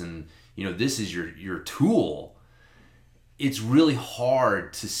workshops and, you know, this is your tool, it's really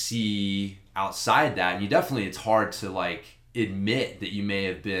hard to see outside that. And it's hard to like admit that you may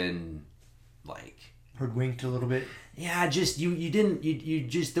have been like hoodwinked a little bit. Yeah, just you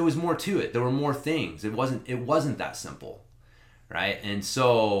just there was more to it. There were more things. It wasn't that simple, right? And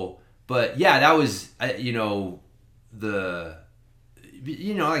so, but yeah, that was you know, like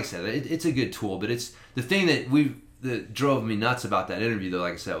I said, it's a good tool, but it's the thing that drove me nuts about that interview, though,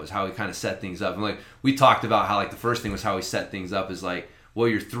 like I said, was how he kind of set things up. And like we talked about how like the first thing was how he set things up is like, well,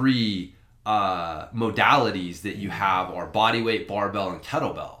 your three modalities that you have are bodyweight, barbell, and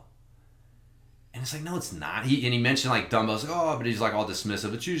kettlebell. And it's like, no, it's not. He mentioned like dumbbells, like, oh, but he's like all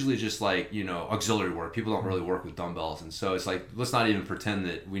dismissive. It's usually just like, you know, auxiliary work. People don't really work with dumbbells. And so it's like, let's not even pretend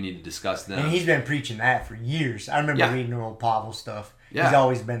that we need to discuss them. And he's been preaching that for years. I remember reading old Pavel stuff. Yeah. He's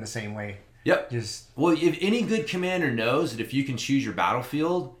always been the same way. Yep. Well, if any good commander knows that if you can choose your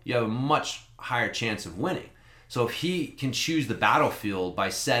battlefield, you have a much higher chance of winning. So if he can choose the battlefield by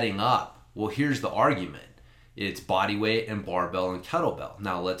setting up, well, here's the argument. It's bodyweight and barbell and kettlebell.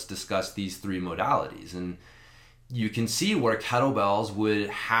 Now let's discuss these three modalities. And you can see where kettlebells would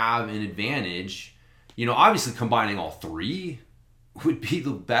have an advantage. You know, obviously combining all three would be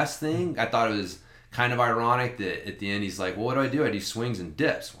the best thing. I thought it was kind of ironic that at the end he's like, well, what do? I do swings and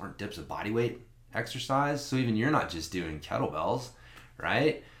dips. Weren't dips a bodyweight exercise. So even you're not just doing kettlebells,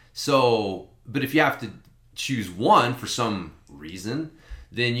 right? So, but if you have to choose one for some reason,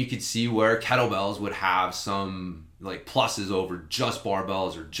 then you could see where kettlebells would have some like pluses over just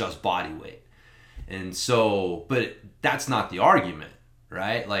barbells or just body weight. And so, but that's not the argument,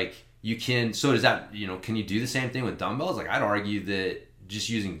 right? Like you can, so does that, can you do the same thing with dumbbells? Like I'd argue that just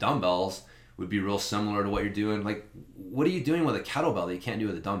using dumbbells would be real similar to what you're doing. Like what are you doing with a kettlebell that you can't do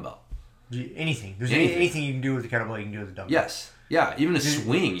with a dumbbell? Anything. There's anything you can do with the kettlebell, you can do with a dumbbell. Yes. Yeah, even a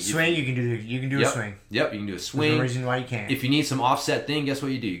swing. You can do a swing. Yep, you can do a swing. There's no reason why you can't. If you need some offset thing, guess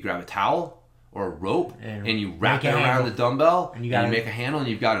what you do? You grab a towel or a rope and you wrap it around handle. the dumbbell and you make a handle and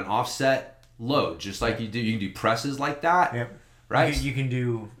you've got an offset load, just like you do. You can do presses like that. Yep. Right? You can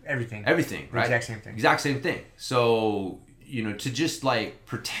do everything. Everything, right? Exact same thing. So, to just like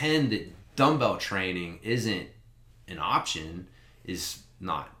pretend that dumbbell training isn't an option is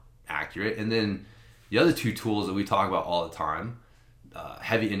not accurate. And then the other two tools that we talk about all the time,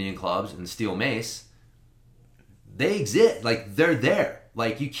 heavy Indian clubs and steel mace, they exist. Like they're there.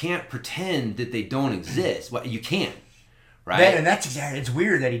 Like you can't pretend that they don't exist. Well, you can't, right? And that's exactly. It's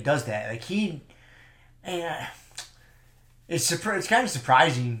weird that he does that. Like it's kind of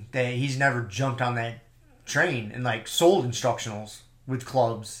surprising that he's never jumped on that train and like sold instructionals with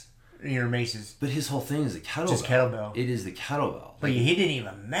clubs, maces. But his whole thing is the kettlebell. Just kettlebell. It is the kettlebell. But he didn't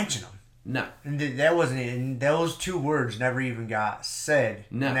even mention them. No. And that wasn't it. And those two words never even got said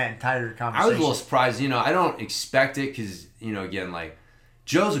in that entire conversation. I was a little surprised. I don't expect it because, again, like,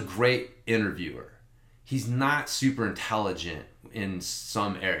 Joe's a great interviewer. He's not super intelligent in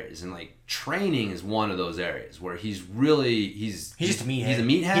some areas. And, like, training is one of those areas where he's just a meathead. He's a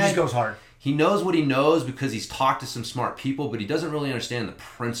meathead. He just goes hard. He knows what he knows because he's talked to some smart people, but he doesn't really understand the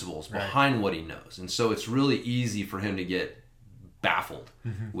principles behind what he knows. And so it's really easy for him to get baffled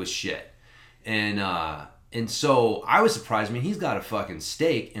with shit. And so I was surprised. I mean, he's got a fucking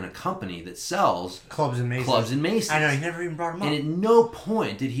stake in a company that sells clubs and maces. I know, he never even brought them up. And at no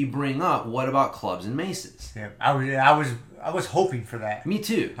point did he bring up what about clubs and maces. Yeah, I was hoping for that. Me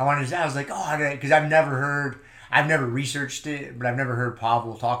too. I was like, because I've never researched it, but I've never heard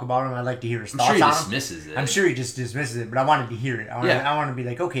Pavel talk about him. I'd like to hear his thoughts on him. I'm sure he dismisses it. I'm sure he just dismisses it, but I wanted to hear it. I want to be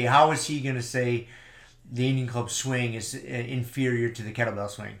like, okay, how is he going to say the Indian club swing is inferior to the kettlebell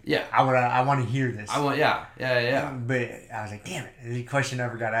swing? Yeah. I want to hear this. Yeah. But I was like, damn it, the question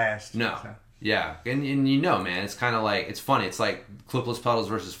never got asked. No. So. Yeah. And man, it's kind of like, it's funny. It's like clipless pedals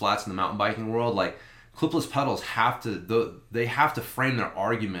versus flats in the mountain biking world. Like, clipless pedals have to frame their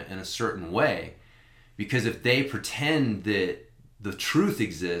argument in a certain way, because if they pretend that the truth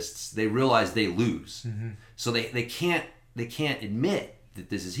exists, they realize they lose. So they can't admit that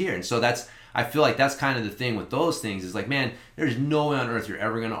this is here. And so I feel like that's kind of the thing with those things is like, man, there's no way on earth you're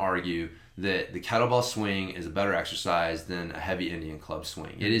ever going to argue that the kettlebell swing is a better exercise than a heavy Indian club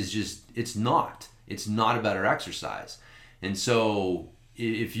swing. It is just, it's not a better exercise. And so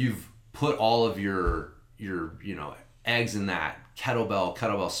if you've put all of your eggs in that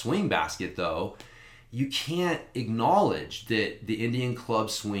kettlebell swing basket, though, you can't acknowledge that the Indian club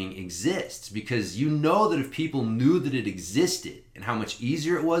swing exists, because that if people knew that it existed and how much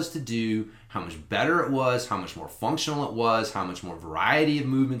easier it was to do, how much better it was, how much more functional it was, how much more variety of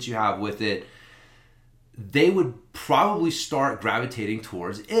movements you have with it, they would probably start gravitating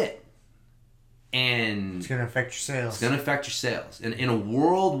towards it. And it's going to affect your sales. And in a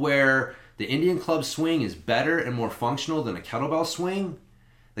world where the Indian club swing is better and more functional than a kettlebell swing,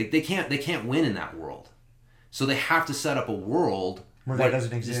 like they can't win in that world. So they have to set up a world where that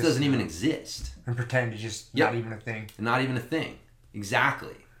doesn't exist. This doesn't even exist. And pretend it's just not even a thing. Not even a thing.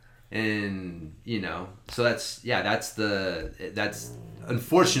 Exactly. And so that's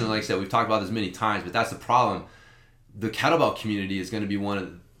unfortunately, like I said, we've talked about this many times, but that's the problem. The kettlebell community is going to be one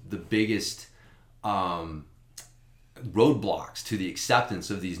of the biggest roadblocks to the acceptance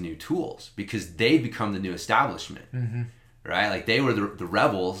of these new tools, because they become the new establishment. Right? Like they were the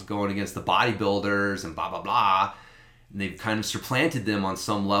rebels going against the bodybuilders and blah, blah, blah. And they've kind of supplanted them on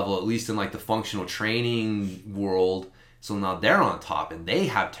some level, at least in like the functional training world. So now they're on top and they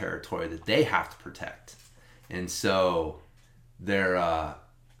have territory that they have to protect. And so those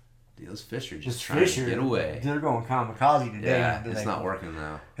fish are just trying to get away. They're going kamikaze today. Yeah, it's not working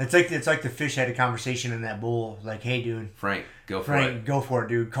now. It's like the fish had a conversation in that bowl. Like, hey, dude. Frank, go for it,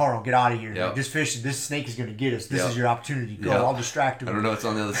 dude. Carl, get out of here. Yep. Like, this snake is going to get us. This is your opportunity. Go, I'll distract him. I don't know what's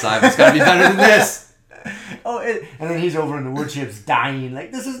on the other side, but it's got to be better than this. And then he's over in the wood chips dying.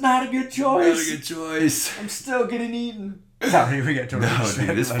 Like, this is not a good choice. Not a good choice. I'm still getting eaten. Sorry, we got totally No,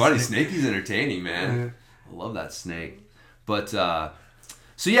 dude, it's funny. Snakey's entertaining, man. I love that snake. But,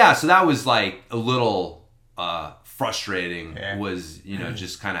 So that was like a little frustrating. Yeah. Was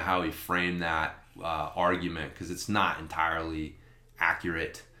just kind of how he framed that argument, because it's not entirely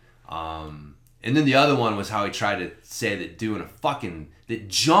accurate. And then the other one was how he tried to say that that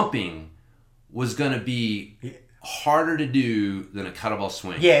jumping was gonna be harder to do than a kettlebell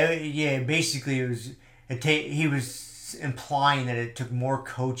swing. Yeah. Basically, he was implying that it took more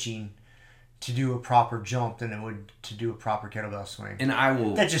coaching to do a proper jump than it would to do a proper kettlebell swing. And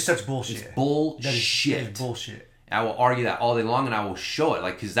that's just such bullshit. It's bullshit. That is bullshit. I will argue that all day long, and I will show it.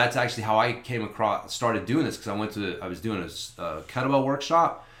 Because that's actually how I started doing this. Because I was doing a kettlebell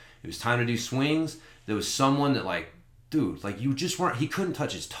workshop. It was time to do swings. There was someone that dude, you just weren't. He couldn't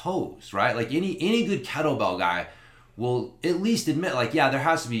touch his toes, right? Any good kettlebell guy will at least admit, there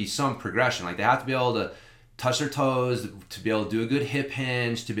has to be some progression. They have to be able to touch their toes to be able to do a good hip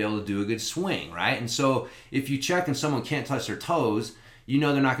hinge, to be able to do a good swing, right? And so if you check and someone can't touch their toes, they're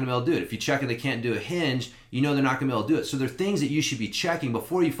not going to be able to do it. If you check and they can't do a hinge, they're not going to be able to do it. So there are things that you should be checking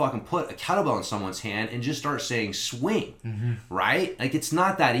before you fucking put a kettlebell in someone's hand and just start saying swing, right? It's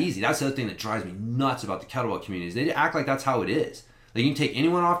not that easy. That's the other thing that drives me nuts about the kettlebell communities. They act like that's how it is. You can take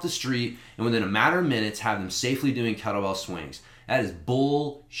anyone off the street and within a matter of minutes have them safely doing kettlebell swings. That is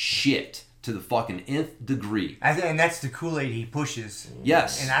bullshit to the fucking nth degree. And that's the Kool-Aid he pushes.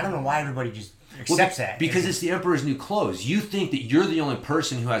 Yes. And I don't know why everybody just accepts that. Because it's the emperor's new clothes. You think that you're the only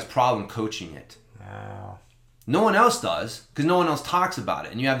person who has problem coaching it. Wow. No one else does, because no one else talks about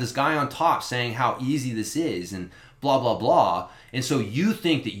it. And you have this guy on top saying how easy this is and blah, blah, blah. And so you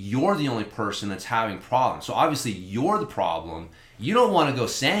think that you're the only person that's having problems. So obviously you're the problem. You don't want to go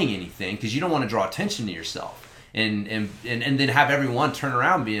saying anything because you don't want to draw attention to yourself. And then have everyone turn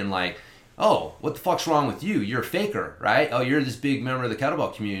around being like, oh, what the fuck's wrong with you? You're a faker, right? Oh, you're this big member of the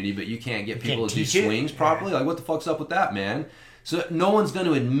kettlebell community, but you can't get people to do swings properly? What the fuck's up with that, man? So no one's going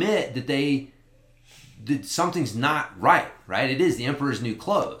to admit that something's not right? It is the emperor's new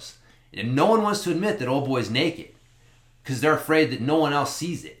clothes. And no one wants to admit that old boy's naked because they're afraid that no one else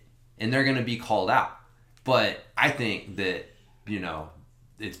sees it and they're going to be called out. But I think that,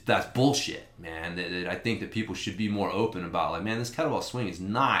 that's bullshit, man. That I think that people should be more open about, this kettlebell swing is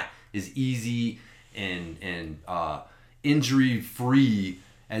not as easy and injury free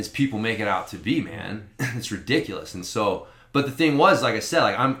as people make it out to be, man. It's ridiculous. And so, but the thing was, like I said,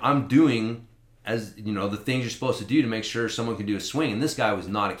 I'm doing as the things you're supposed to do to make sure someone can do a swing, and this guy was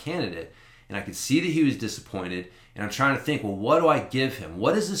not a candidate, and I could see that he was disappointed. And I'm trying to think, well, what do I give him?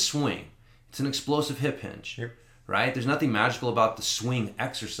 What is a swing? It's an explosive hip hinge. Yep. Right? There's nothing magical about the swing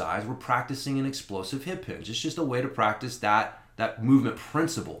exercise. We're practicing an explosive hip hinge. It's just a way to practice that movement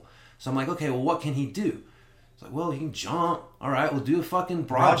principle. So I'm like, okay, well, what can he do? It's like, well, he can jump. All right, we'll do a fucking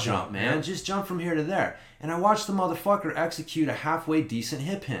broad jump, man. Yeah. Just jump from here to there. And I watched the motherfucker execute a halfway decent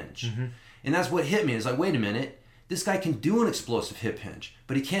hip hinge. Mm-hmm. And that's what hit me. It's like, wait a minute. This guy can do an explosive hip hinge,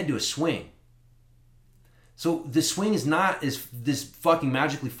 but he can't do a swing. So the swing is not this fucking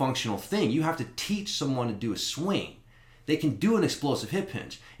magically functional thing. You have to teach someone to do a swing. They can do an explosive hip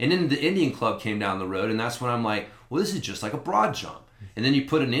hinge. And then the Indian club came down the road, and that's when I'm like, well, this is just like a broad jump. And then you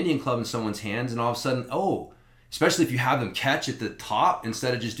put an Indian club in someone's hands, and all of a sudden, especially if you have them catch at the top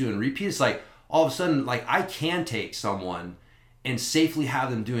instead of just doing repeat, it's like all of a sudden, I can take someone and safely have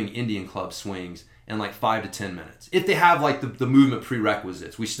them doing Indian club swings in 5 to 10 minutes. If they have the movement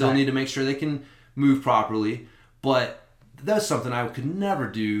prerequisites. We still need to make sure they can move properly, but that's something I could never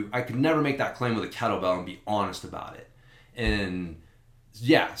do. I could never make that claim with a kettlebell and be honest about it. And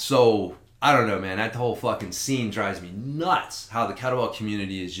yeah, so I don't know, man. That whole fucking scene drives me nuts. How the kettlebell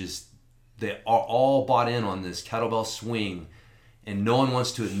community is just, they are all bought in on this kettlebell swing, and no one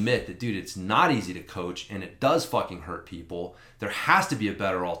wants to admit that, dude, it's not easy to coach and it does fucking hurt people. There has to be a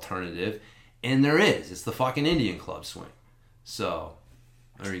better alternative, and there is. It's the fucking Indian club swing. So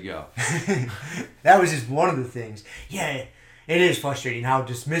there you go. That was just one of the things. Yeah, it is frustrating how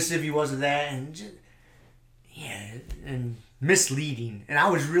dismissive he was of that, and just, and misleading. And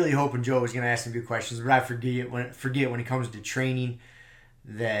I was really hoping Joe was going to ask some good questions, but I forget when it comes to training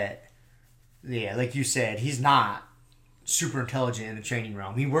that, like you said, he's not super intelligent in the training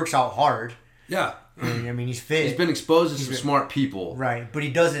realm. He works out hard. Yeah. And, he's fit. He's been exposed to some smart people. Right, but he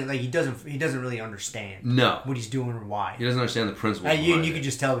doesn't really understand what he's doing or why. He doesn't understand the principles. You could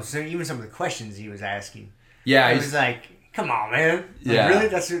just tell, even some of the questions he was asking. Yeah. It was like, come on, man. Really?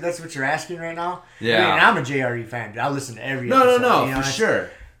 That's what you're asking right now? Yeah. I'm a JRE fan, dude. I listen to every episode. No, for sure.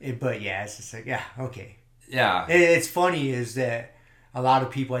 But yeah, it's just like, yeah, okay. Yeah. It's funny is that a lot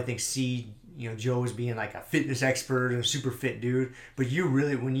of people, I think, see Joe as being like a fitness expert and a super fit dude. But you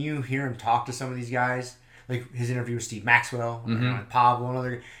really, when you hear him talk to some of these guys, like his interview with Steve Maxwell, and Pablo, and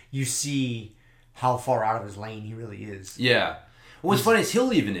other, you see how far out of his lane he really is. Yeah. What's funny is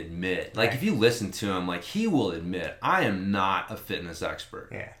he'll even admit, like, if you listen to him, like, he will admit, I am not a fitness expert.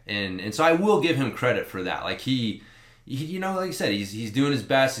 Yeah. And so I will give him credit for that. Like, he you know, like I said, he's doing his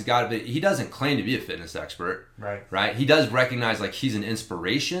best. He's got it. He doesn't claim to be a fitness expert. Right. He does recognize, like, he's an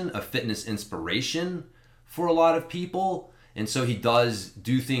inspiration, a fitness inspiration for a lot of people. And so he does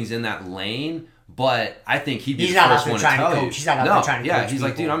do things in that lane. But I think he'd be the first one to tell you. He's not out there trying to coach he's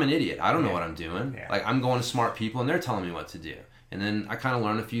like, people. dude, I'm an idiot. I don't know what I'm doing. Yeah. Like, I'm going to smart people, and they're telling me what to do. And then I kind of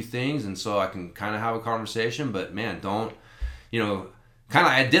learn a few things, and so I can kind of have a conversation. But, man, don't, you know, kind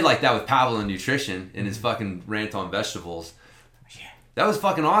of, I did like that with Pavel and nutrition and his fucking rant on vegetables. Yeah. That was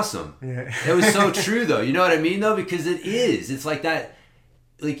fucking awesome. Yeah. It was so true, though. You know what I mean, though? Because it is. It's like that,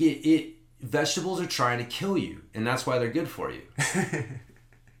 like, vegetables are trying to kill you, and that's why they're good for you.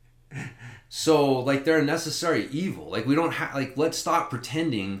 So, like, they're a necessary evil. Like, we don't have, like, let's stop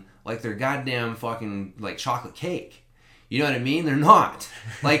pretending like they're goddamn fucking, like, chocolate cake. You know what I mean? They're not.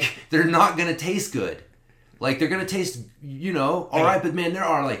 Like, they're not going to taste good. Like, they're going to taste, you know, all right. But, man, there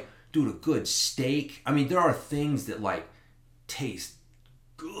are, like, dude, a good steak. I mean, there are things that, like, taste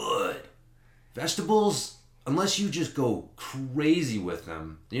good. Vegetables, unless you just go crazy with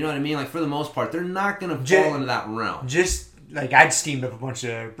them, you know what I mean? Like, for the most part, they're not going to fall into that realm. Like, I'd steamed up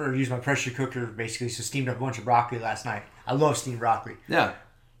or used my pressure cooker, basically, so steamed up a bunch of broccoli last night. I love steamed broccoli. Yeah.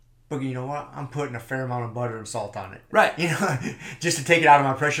 But you know what? I'm putting a fair amount of butter and salt on it. Right. You know, just to take it out of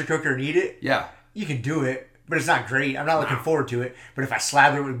my pressure cooker and eat it. Yeah. You can do it, but it's not great. I'm not looking forward to it. But if I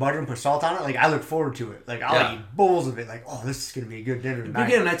slather it with butter and put salt on it, like, I look forward to it. Like, I'll eat bowls of it. Like, oh, this is going to be a good dinner tonight.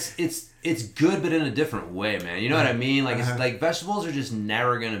 Again, it's good, but in a different way, man. You know what I mean? Like, it's like vegetables are just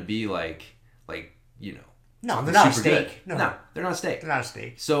never going to be like, you know. No, they're not a super steak. Good. No, they're not a steak. They're not a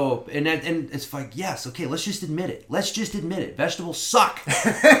steak. So, and it's like, yes, okay, let's just admit it. Vegetables suck.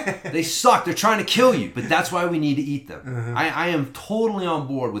 They suck. They're trying to kill you, but that's why we need to eat them. I am totally on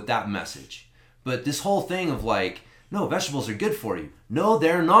board with that message. But this whole thing of, like, no, vegetables are good for you. No,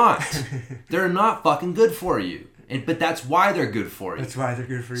 they're not. They're not fucking good for you. But that's why they're good for you. That's why they're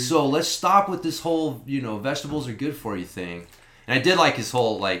good for you. So let's stop with this whole, you know, vegetables are good for you thing. And I did like his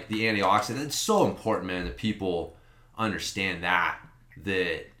whole, like, the antioxidant. It's so important, man, that people understand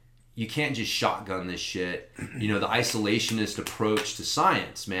that you can't just shotgun this shit. You know, the isolationist approach to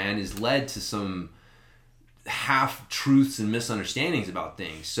science, man, has led to some half-truths and misunderstandings about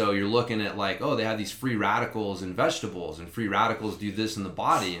things. So you're looking at, like, oh, they have these free radicals in vegetables, and free radicals do this in the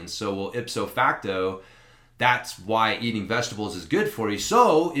body. And so, well, ipso facto, that's why eating vegetables is good for you.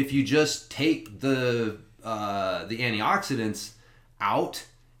 So if you just take the antioxidants out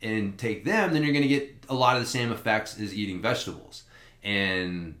and take them, then you're going to get a lot of the same effects as eating vegetables.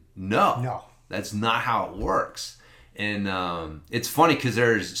 And no, that's not how it works. And it's funny because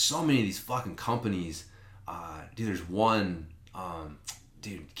there's so many of these fucking companies. Dude, there's one,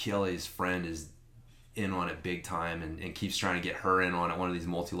 Kelly's friend is in on it big time and keeps trying to get her in on it, one of these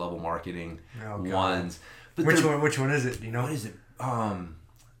multi-level marketing ones. But which one is it? Do you know? What is it?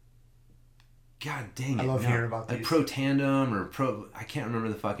 God dang it. I love hearing about these. Like Pro Tandem or I can't remember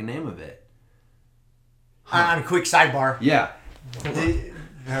the fucking name of it. On a quick sidebar. Yeah. Wait,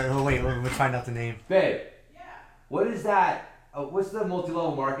 let's find out the name. Babe. Yeah. What is that? What's the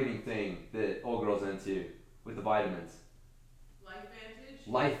multi-level marketing thing that old girl's into with the vitamins?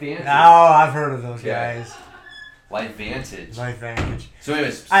 LifeVantage? Oh, I've heard of those guys. LifeVantage. So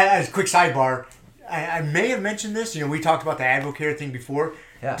anyways. As a quick sidebar, I may have mentioned this. You know, we talked about the AdvoCare thing before.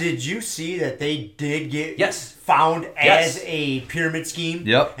 Yeah. Did you see that they did get found as a pyramid scheme?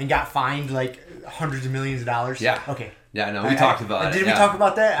 Yep. And got fined like hundreds of millions of dollars? Yeah. Okay. Yeah, no, we talked about it. Did we talk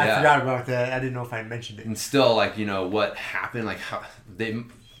about that? Yeah. I forgot about that. I didn't know if I had mentioned it. And still, like, you know, what happened, like, how it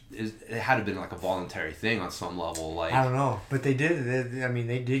had to have been like a voluntary thing on some level. Like, I don't know. But they did.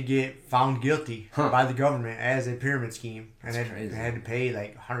 They did get found guilty by the government as a pyramid scheme. And they had to pay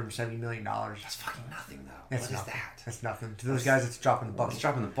like $170 million. That's fucking nothing, though. What is that? That's nothing. To those guys, it's dropping the bucket. It's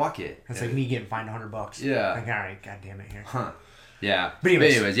dropping the bucket. That's like me getting fined $100. Yeah. Like, all right, God damn it here. Huh. Yeah. But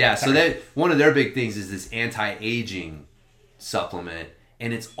anyways yeah. So one of their big things is this anti-aging supplement,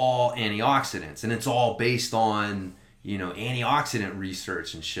 and it's all antioxidants, and it's all based on, you know, antioxidant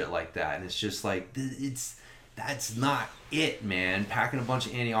research and shit like that. And it's just like, that's not it, man. Packing a bunch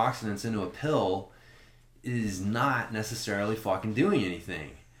of antioxidants into a pill is not necessarily fucking doing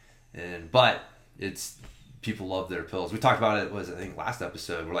anything. But people love their pills. We talked about it, I think last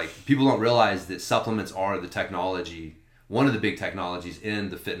episode, where, like, people don't realize that supplements are the technology, one of the big technologies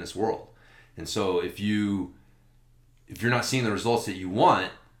in the fitness world. And so if you're not seeing the results that you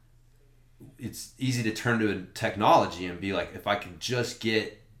want, it's easy to turn to a technology and be like, if I could just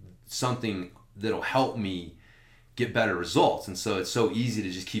get something that'll help me get better results. And so it's so easy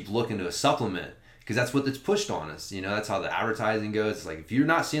to just keep looking to a supplement because that's what that's pushed on us. You know, that's how the advertising goes. It's like, if you're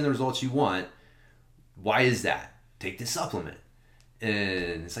not seeing the results you want, why is that? Take this supplement.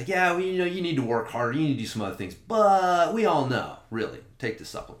 And it's like, yeah, well, you know, you need to work harder. You need to do some other things. But we all know, really, take the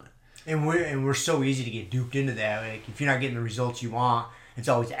supplement. And we're so easy to get duped into that. Like, if you're not getting the results you want, it's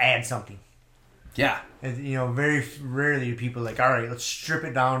always add something. Yeah. And, you know, very rarely do people like, all right, let's strip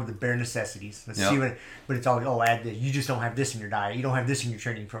it down to the bare necessities. Let's see what. But it's always, add this. You just don't have this in your diet. You don't have this in your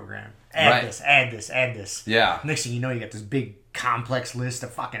training program. Add this, add this, add this. Yeah. Next thing you know, you got this big complex list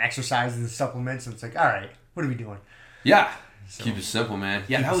of fucking exercises and supplements, and it's like, all right, what are we doing? Yeah. So, keep it simple, man.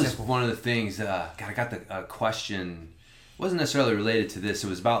 Yeah, that was one of the things. God, I got the question. Wasn't necessarily related to this. It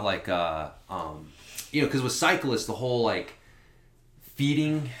was about like, you know, because with cyclists, the whole like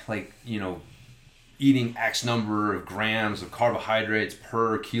feeding, like, you know, eating X number of grams of carbohydrates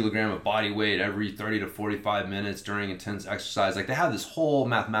per kilogram of body weight every 30 to 45 minutes during intense exercise. Like, they have this whole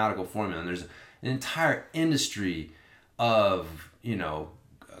mathematical formula, and there's an entire industry of, you know,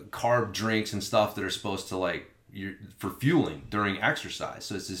 carb drinks and stuff that are supposed to like for fueling during exercise.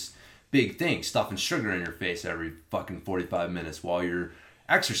 So it's this big thing, stuffing sugar in your face every fucking 45 minutes while you're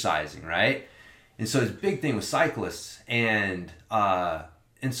exercising, right? And so it's a big thing with cyclists. And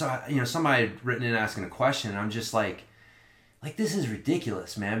so, you know, somebody had written in asking a question, and I'm just like, this is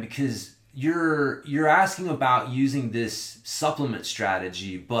ridiculous, man, because you're asking about using this supplement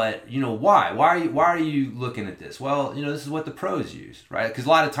strategy, but, you know, why are you looking at this? Well, you know, this is what the pros use, right? Because a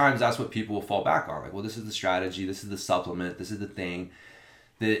lot of times that's what people will fall back on. Like, well, this is the strategy, this is the supplement, this is the thing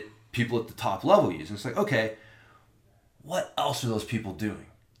that people at the top level use. And it's like, okay, what else are those people doing?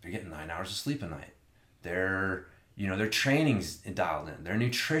 They're getting 9 hours of sleep a night. Their training's dialed in. Their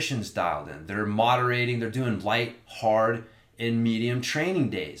nutrition's dialed in. They're moderating. They're doing light, hard, and medium training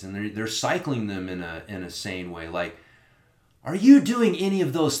days, and they're cycling them in a sane way. Like, are you doing any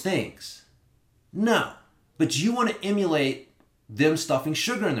of those things? No, but you want to emulate them stuffing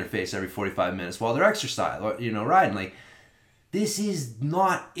sugar in their face every 45 minutes while they're exercising, or, you know, riding. Like, this is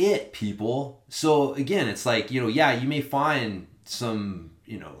not it, people. So again, it's like, you know, yeah, you may find some,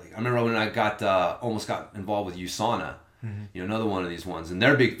 you know, like I remember when I almost got involved with USANA, you know, another one of these ones. And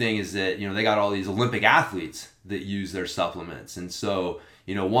their big thing is that, you know, they got all these Olympic athletes that use their supplements. And so,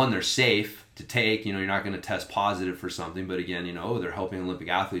 you know, one, they're safe to take, you know, you're not going to test positive for something, but again, you know, they're helping Olympic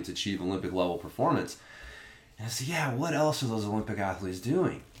athletes achieve Olympic level performance. And I said, yeah, what else are those Olympic athletes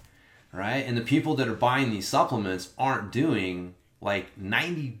doing? Right? And the people that are buying these supplements aren't doing like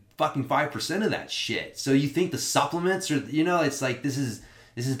 95% of that shit. So you think the supplements are, you know, it's like, this is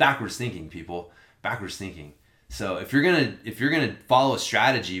backwards thinking, people. Backwards thinking. So if you're gonna follow a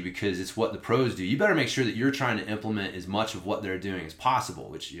strategy because it's what the pros do, you better make sure that you're trying to implement as much of what they're doing as possible,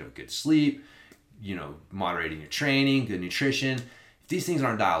 which, you know, good sleep, you know, moderating your training, good nutrition. If these things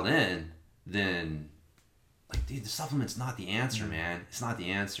aren't dialed in, then like, dude, the supplement's not the answer, man. It's not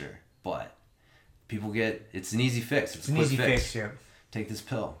the answer. But people it's an easy fix. It's a quick fix. Yeah. Take this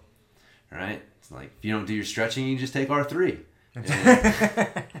pill. All right? It's like, if you don't do your stretching, you just take R3.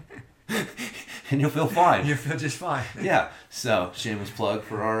 And you'll feel fine. You'll feel just fine. Yeah. So, shameless plug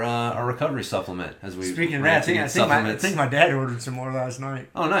for our recovery supplement. Speaking of that, I think my dad ordered some more last night.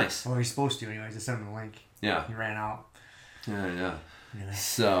 Oh, nice. Well, he's supposed to anyways. I sent him the link. Yeah. He ran out. Yeah. Anyway.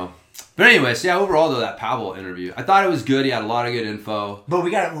 So, but anyways, yeah, overall though, that Pavel interview, I thought it was good. He had a lot of good info. But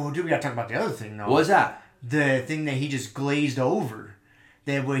we got to talk about the other thing though. What was that? The thing that he just glazed over.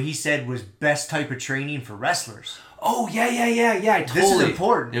 That what he said was best type of training for wrestlers. Oh, yeah, totally. This is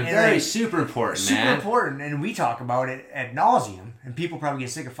important. Yeah, very super important, man. Super important, and we talk about it ad nauseum, and people probably get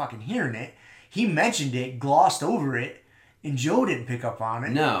sick of fucking hearing it. He mentioned it, glossed over it, and Joe didn't pick up on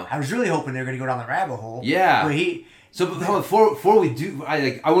it. No. I was really hoping they were going to go down the rabbit hole. Yeah. But So before we do,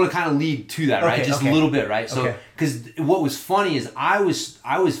 I want to kind of lead to that, right? Just a little bit, right? So, because what was funny is I was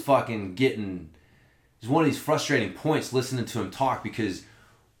fucking getting, it was one of these frustrating points listening to him talk, because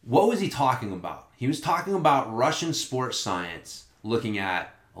what was he talking about? He was talking about Russian sports science looking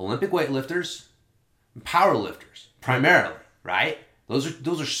at Olympic weightlifters and powerlifters primarily, right?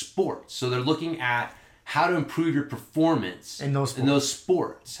 Those are sports. So they're looking at how to improve your performance in those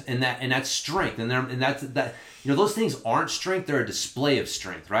sports, and that's strength, and that's you know, those things aren't strength; they're a display of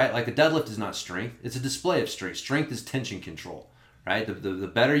strength, right? Like a deadlift is not strength; it's a display of strength. Strength is tension control, right? The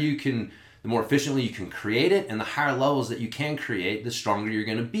better you can, the more efficiently you can create it, and the higher levels that you can create, the stronger you're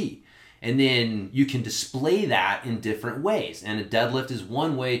going to be. And then you can display that in different ways, and a deadlift is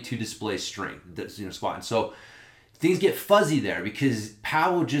one way to display strength. That's, you know, squat. And so things get fuzzy there because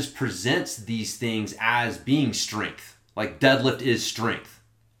Powell just presents these things as being strength. Like deadlift is strength.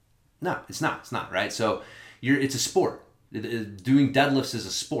 No, it's not. It's not, right? So it's a sport. Doing deadlifts is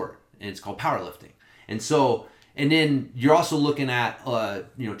a sport, and it's called powerlifting. And so, and then you're also looking at,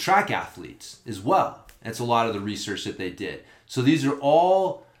 track athletes as well. That's a lot of the research that they did. So these are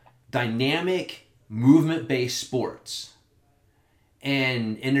all dynamic, movement-based sports.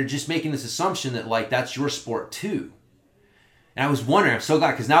 And they're just making this assumption that, like, that's your sport too. And I was wondering, I'm so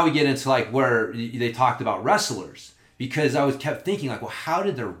glad, because now we get into, like, where they talked about wrestlers. Because I kept thinking, like, well, how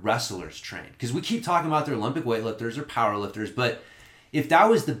did their wrestlers train? Because we keep talking about their Olympic weightlifters or powerlifters, but if that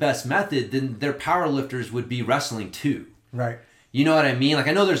was the best method, then their powerlifters would be wrestling too. Right. You know what I mean? Like,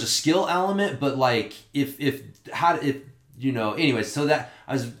 I know there's a skill element, but like, anyways, so that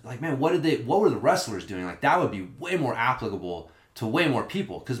I was like, man, what were the wrestlers doing? Like, that would be way more applicable to way more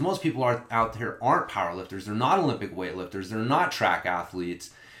people, because most people out here aren't powerlifters. They're not Olympic weightlifters. They're not track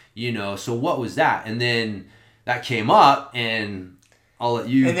athletes, so what was that? And then that came up, and I'll let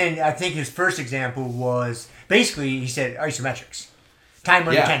you. And then I think his first example was basically, he said isometrics, time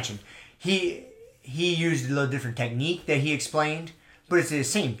under tension. He used a little different technique that he explained, but it's the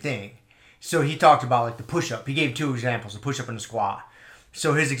same thing. So he talked about, like, the push-up. He gave 2 examples, a push-up and a squat.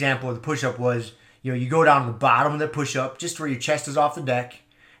 So his example of the push-up was, you go down to the bottom of the push-up, just where your chest is off the deck.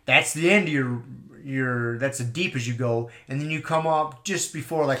 That's the end of your that's as deep as you go, and then you come up just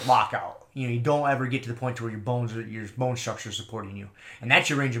before, like, lockout. You don't ever get to the point where your bone structure is supporting you. And that's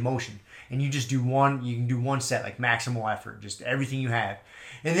your range of motion. And you just do you can do one set, like, maximal effort, just everything you have.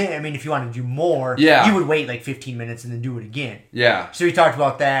 And then, I mean, if you want to do more, you would wait like 15 minutes and then do it again. Yeah. So he talked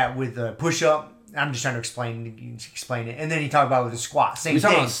about that with the push-up. I'm just trying to explain it. And then he talked about with the squat. Same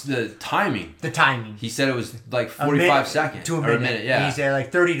thing. About the timing. The timing. He said it was like 45 seconds. To a minute. Or a minute, yeah. And he said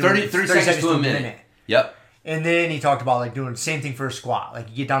like 30 seconds to a minute. Yep. And then he talked about, like, doing the same thing for a squat. Like,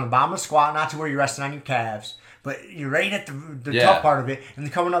 you get down the bottom of the squat, not to where you're resting on your calves, but you're right at the tough part of it, and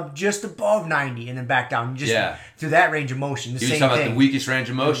then coming up just above 90 and then back down. Just through that range of motion. He was talking about the weakest range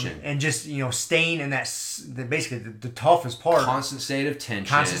of motion. And just, staying in that, basically the toughest part. Constant state of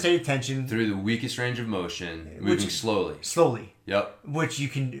tension. Through the weakest range of motion, moving slowly. Slowly. Yep. Which you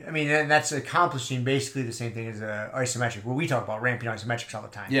can, I mean, and that's accomplishing basically the same thing as isometric, where we talk about ramping isometrics all the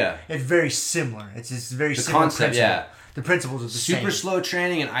time. Yeah. It's very similar. It's very the similar concept, principle. yeah. The principles are the same. Super slow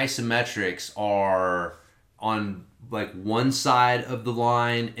training and isometrics are on, like, one side of the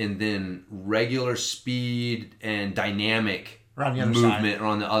line, and then regular speed and dynamic movement are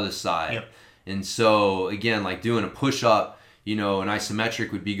on the other side. Yep. And so, again, like doing a push-up, an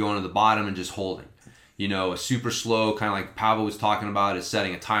isometric would be going to the bottom and just holding. A super slow, kind of like Pavel was talking about, is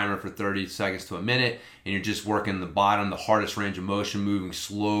setting a timer for 30 seconds to a minute, and you're just working the bottom, the hardest range of motion, moving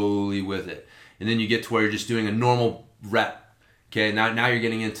slowly with it. And then you get to where you're just doing a normal rep. Okay, now you're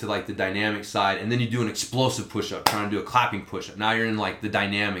getting into, like, the dynamic side, and then you do an explosive push-up, trying to do a clapping push-up. Now you're in, like, the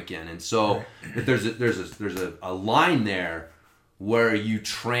dynamic end. And so there's a line there where you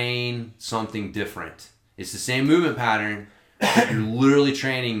train something different. It's the same movement pattern, but you're literally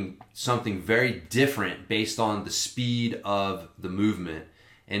training something very different based on the speed of the movement.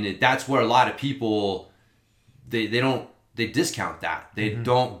 And that's where a lot of people, they discount that. They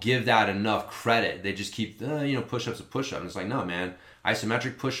don't give that enough credit. They just keep, push-up's a push-up. And it's like, no, man,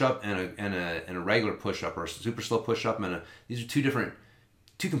 isometric push-up and a regular push-up, or a super slow push-up, these are two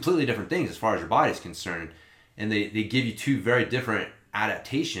completely different things as far as your body's concerned. And they give you 2 very different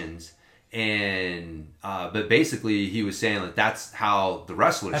adaptations. And but basically he was saying that that's how the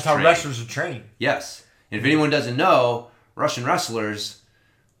wrestlers That's how wrestlers are trained. Yes. And if anyone doesn't know, Russian wrestlers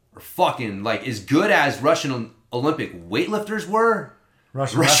are fucking, like, as good as Russian Olympic weightlifters were.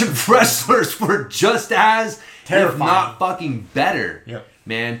 Russian wrestlers were just as, terrifying, if not fucking better. Yep.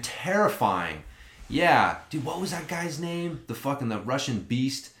 Man, terrifying. Yeah. Dude, what was that guy's name? The Russian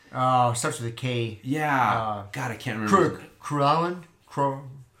beast. Starts with a K. Yeah. God, I can't remember. Krulin?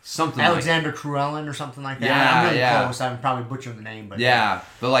 Something Alexander Krulin or something like that. Yeah, I'm really close. I'm probably butchering the name, but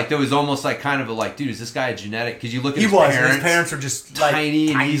but like there was almost like kind of a, like, dude, is this guy a genetic? Because you look at his parents are just tiny,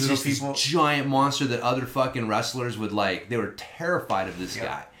 like, and he's little just people. This giant monster that other fucking wrestlers would, like, they were terrified of this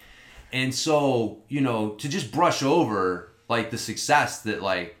guy. And so, to just brush over, like, the success that,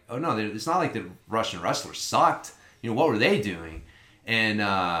 like, oh no, it's not like the Russian wrestlers sucked. What were they doing? And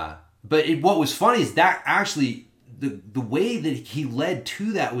but what was funny is that actually the way that he led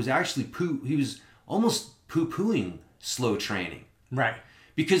to that was actually he was almost poo-pooing slow training. Right.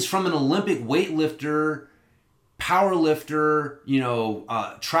 Because from an Olympic weightlifter, power lifter,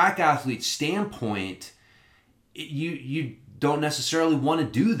 track athlete standpoint, don't necessarily want to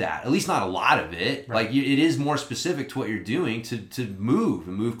do that. At least not a lot of it. Right. Like it is more specific to what you're doing to move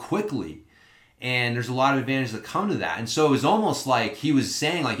and move quickly. And there's a lot of advantages that come to that. And so it was almost like he was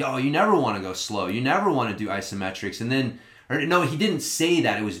saying like, oh, you never want to go slow. You never want to do isometrics. And then, or no, he didn't say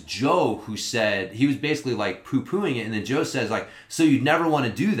that. It was Joe who said, he was basically like poo-pooing it. And then Joe says like, so you never want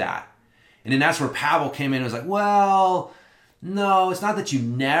to do that. And then that's where Pavel came in and was like, well, no, it's not that you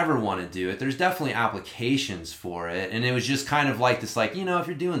never want to do it. There's definitely applications for it. And it was just kind of like this, like, you know, if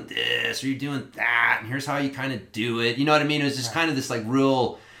you're doing this or you're doing that, and here's how you kind of do it. You know what I mean? It was just kind of this like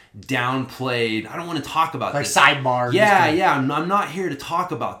real downplayed, I don't want to talk about like this. sidebar. Yeah. I'm not here to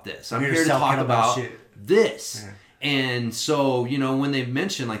talk about this. I'm here to talk about this. Yeah. And so, you know, when they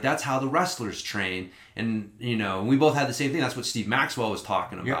mentioned like that's how the wrestlers train, and you know, we both had the same thing. That's what Steve Maxwell was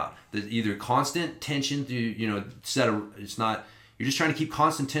talking about. Yep. Either constant tension through, you know, it's not, you're just trying to keep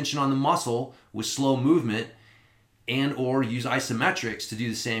constant tension on the muscle with slow movement, and or use isometrics to do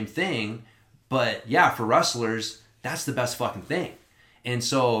the same thing. But yeah, for wrestlers, that's the best fucking thing. And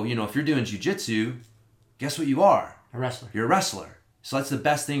so, you know, if you're doing jiu-jitsu, guess what you are? A wrestler. You're a wrestler. So that's the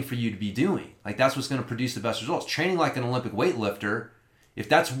best thing for you to be doing. Like that's what's going to produce the best results. Training like an Olympic weightlifter, if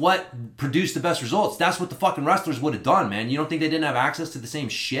that's what produced the best results, that's what the fucking wrestlers would have done, man. You don't think they didn't have access to the same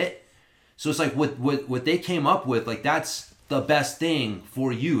shit? So it's like what they came up with, like that's the best thing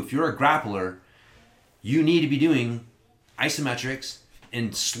for you. If you're a grappler, you need to be doing isometrics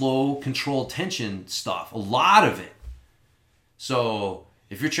and slow controlled tension stuff. A lot of it. So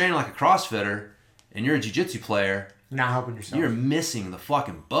if you're training like a CrossFitter and you're a jiu-jitsu player, you're not helping yourself. You're missing the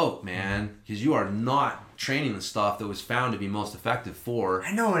fucking boat, man, because you are not training the stuff that was found to be most effective for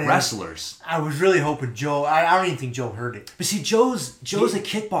wrestlers. I was really hoping Joe. I don't even think Joe heard it. But see, Joe's a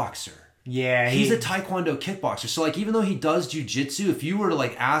kickboxer. Yeah, he's a Taekwondo kickboxer. So like, even though he does jiu-jitsu, if you were to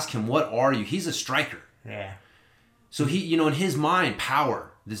like ask him, "What are you?" He's a striker. Yeah. So he, you know, in his mind,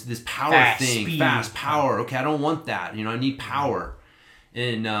 power. This power fast, thing, speed. Fast power. Okay, I don't want that. You know, I need power.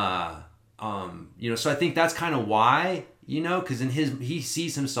 And you know, so I think that's kind of why, you know, because he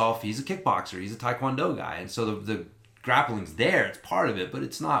sees himself, he's a kickboxer, he's a Taekwondo guy, and so the grappling's there, it's part of it, but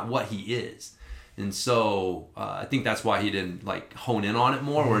it's not what he is. And so I think that's why he didn't like hone in on it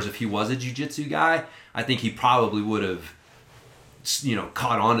more. Whereas if he was a jiu-jitsu guy, I think he probably would have, you know,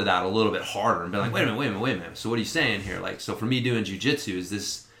 caught on to that a little bit harder and been like, wait a minute. So what are you saying here? Like, so for me doing jiu-jitsu, is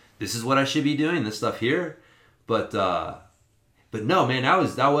this is what I should be doing, this stuff here? But no, man, that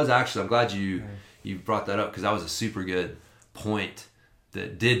was actually, I'm glad you brought that up, because that was a super good point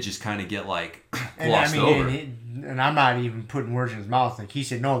that did just kind of get like glossed over. And I'm not even putting words in his mouth. Like he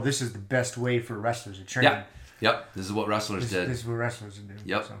said, no, this is the best way for wrestlers to train. Yep. This is what wrestlers did. This is what wrestlers do.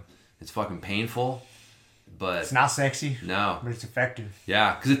 Yep. So. It's fucking painful, but it's not sexy. No, but it's effective.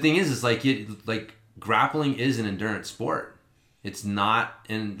 Yeah, because the thing is like grappling is an endurance sport. It's not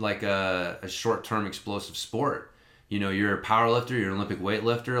in like a short-term explosive sport. You know, you're a power lifter, you're an Olympic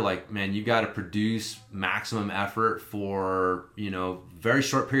weightlifter. Like, man, you got to produce maximum effort for, you know, very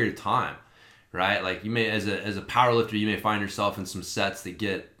short period of time, right? Like you may, as a power lifter, you may find yourself in some sets that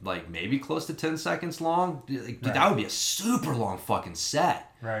get like maybe close to 10 seconds long. Like, dude, that would be a super long fucking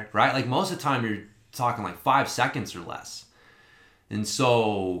set, right? Like most of the time you're talking like 5 seconds or less, and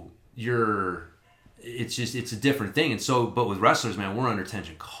so it's a different thing. And so, but with wrestlers, man, we're under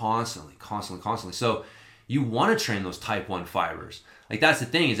tension constantly. So you want to train those type 1 fibers. Like that's the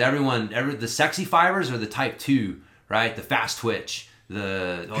thing, is the sexy fibers are the type 2, right? The fast twitch.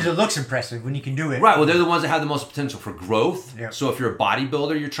 Because it looks impressive when you can do it. Right, well, they're the ones that have the most potential for growth. Yep. So if you're a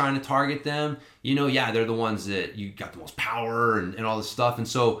bodybuilder, you're trying to target them, you know, yeah, they're the ones that you got the most power and all this stuff. And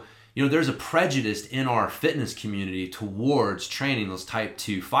so, you know, there's a prejudice in our fitness community towards training those type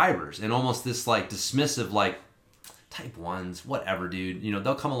 2 fibers, and almost this like dismissive, like, type 1s, whatever, dude. You know,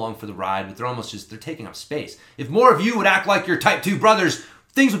 they'll come along for the ride, but they're taking up space. If more of you would act like your type 2 brothers,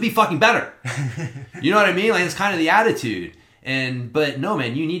 things would be fucking better. You know what I mean? Like, it's kind of the attitude. But no,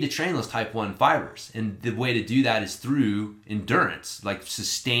 man, you need to train those type 1 fibers. And the way to do that is through endurance, like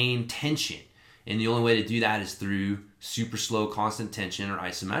sustained tension. And the only way to do that is through super slow constant tension or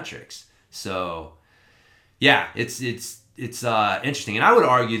isometrics. So yeah, it's interesting. And I would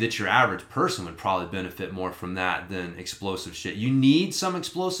argue that your average person would probably benefit more from that than explosive shit. You need some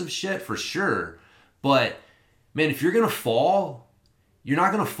explosive shit for sure. But man, if you're going to fall, you're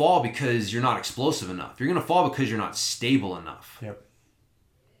not going to fall because you're not explosive enough. You're going to fall because you're not stable enough. Yep.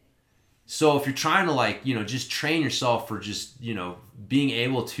 So if you're trying to like, you know, just train yourself for just, you know, being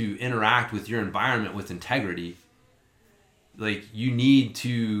able to interact with your environment with integrity, like you need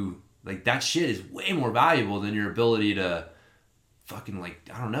to, like that shit is way more valuable than your ability to fucking like,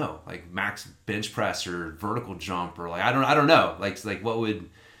 I don't know, like max bench press or vertical jump or like, I don't know. Like what would,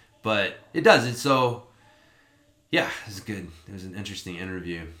 but it does it. So yeah, it was good. It was an interesting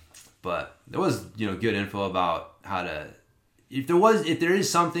interview, but there was, good info about how to, if there is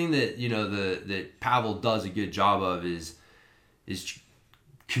something that, that Pavel does a good job of is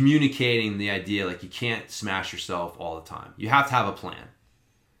communicating the idea, like you can't smash yourself all the time. You have to have a plan.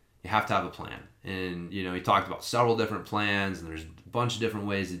 And, he talked about several different plans, and there's a bunch of different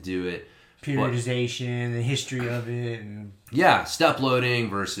ways to do it. Periodization, the history of it. And yeah, step loading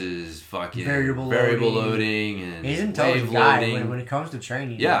versus fucking variable loading and he's an intelligent guy when it comes to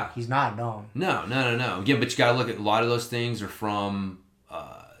training. Yeah. He's not dumb. No. Again, but you got to look at a lot of those things are come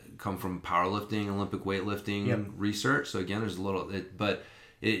from powerlifting, Olympic weightlifting research. So again, there's a little,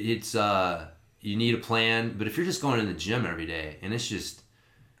 it's you need a plan. But if you're just going in the gym every day and it's just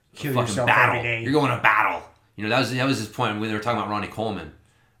kill fucking yourself battle, every day. you're going to battle. That was his point when they were talking about Ronnie Coleman.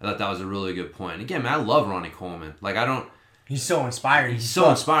 I thought that was a really good point. Again, man, I love Ronnie Coleman. Like he's so inspiring. He's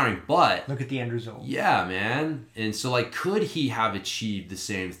so inspiring, but look at the end result. Yeah, man. And so like, could he have achieved the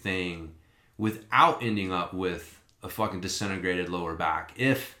same thing without ending up with a fucking disintegrated lower back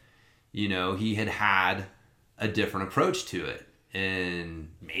if, he had a different approach to it? And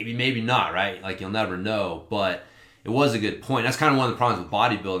maybe not, right? Like you'll never know, but it was a good point. That's kind of one of the problems with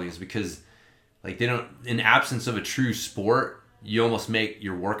bodybuilding is because like they don't, in absence of a true sport, you almost make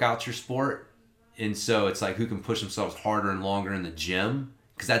your workouts your sport. And so it's like who can push themselves harder and longer in the gym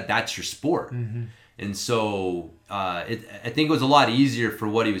because that's your sport. Mm-hmm. And so I think it was a lot easier for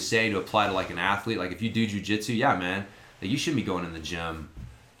what he was saying to apply to like an athlete. Like if you do jiu-jitsu, yeah, man, like you shouldn't be going in the gym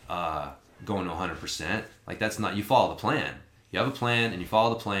going to 100%. Like that's not, you follow the plan. You have a plan and you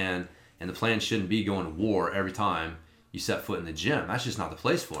follow the plan, and the plan shouldn't be going to war every time you set foot in the gym. That's just not the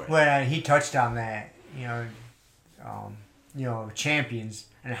place for it. Well, he touched on that, champions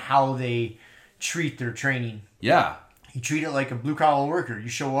and how they treat their training. Yeah. You treat it like a blue-collar worker. You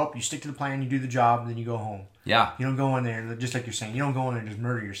show up, you stick to the plan, you do the job, and then you go home. Yeah. You don't go in there, just like you're saying, you don't go in there and just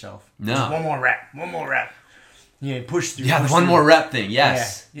murder yourself. No. Just one more rep. Yeah, push through. Yeah, the one more rep thing,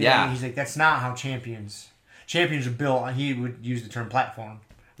 yes. Yeah. He's like, that's not how champions are built. He would use the term platform.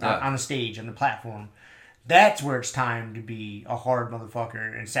 On the stage, on the platform. That's where it's time to be a hard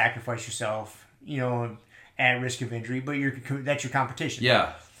motherfucker and sacrifice yourself, at risk of injury, but that's your competition.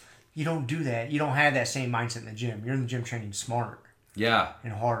 Yeah. You don't do that. You don't have that same mindset in the gym. You're in the gym training smart. Yeah.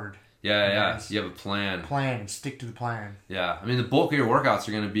 And hard. Yeah. You have a plan. And stick to the plan. Yeah. I mean, the bulk of your workouts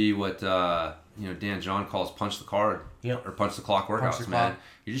are going to be what, Dan John calls punch the card. Yep. Or punch the clock workouts, man.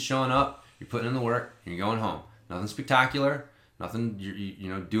 You're just showing up, you're putting in the work, and you're going home. Nothing spectacular. Nothing,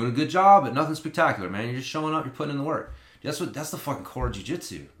 you're doing a good job, but nothing spectacular, man. You're just showing up, you're putting in the work. That's the fucking core of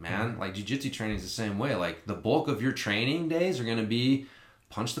jiu-jitsu, man. Like jiu-jitsu training is the same way. Like the bulk of your training days are going to be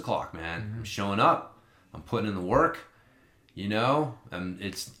punch the clock, man. Mm-hmm. I'm showing up, I'm putting in the work,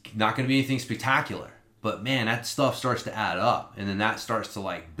 it's not going to be anything spectacular, but man, that stuff starts to add up, and then that starts to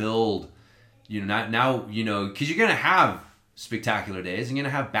like build, now, because you're going to have spectacular days, you're going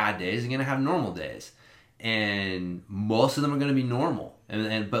to have bad days, you're going to have normal days. And most of them are going to be normal.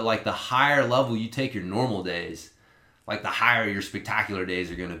 But like the higher level you take your normal days, like the higher your spectacular days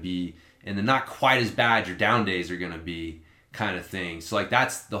are going to be, and the not quite as bad your down days are going to be, kind of thing. So like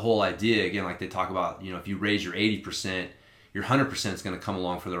that's the whole idea. Again, like they talk about, if you raise your 80%, your 100% is going to come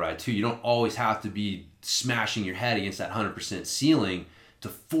along for the ride too. You don't always have to be smashing your head against that 100% ceiling to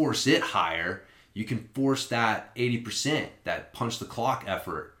force it higher. You can force that 80%, that punch the clock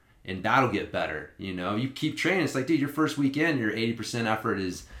effort. And that'll get better, You keep training. It's like, dude, your first weekend, your 80% effort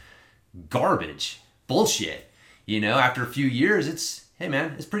is garbage, bullshit. After a few years, hey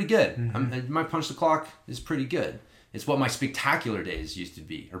man, it's pretty good. Mm-hmm. My punch the clock is pretty good. It's what my spectacular days used to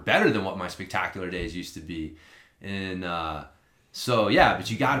be, or better than what my spectacular days used to be. And so yeah,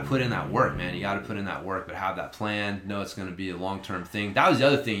 but you got to put in that work, man. You got to put in that work, but have that plan. Know it's going to be a long-term thing. That was the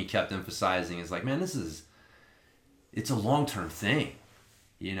other thing he kept emphasizing is like, man, it's a long-term thing.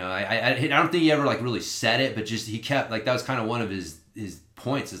 I don't think he ever like really said it, but just he kept like that was kind of one of his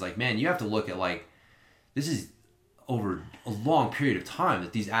points is like, man, you have to look at like this is over a long period of time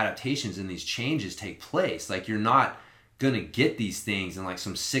that these adaptations and these changes take place. Like you're not gonna get these things in like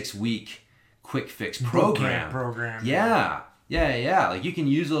some 6-week quick fix program. Yeah. Like you can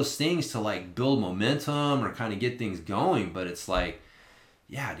use those things to like build momentum or kind of get things going, but it's like,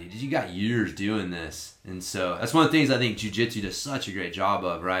 yeah, dude, you got years doing this. And so that's one of the things I think jiu-jitsu does such a great job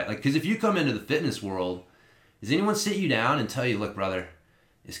of, right? Like, because if you come into the fitness world, does anyone sit you down and tell you, look, brother,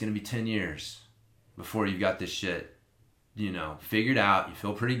 it's going to be 10 years before you've got this shit figured out. You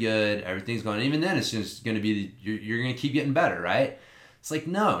feel pretty good. Everything's going. Even then, it's just going to be you're going to keep getting better, right? It's like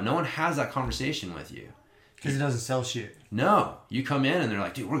no one has that conversation with you because it doesn't sell shit. No, you come in and they're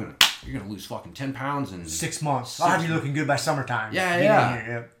like, dude, you're gonna lose fucking 10 pounds in 6 months. I'll have you looking good by summertime. Yeah.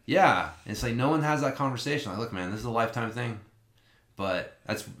 And it's like no one has that conversation. Like, look, man, this is a lifetime thing. But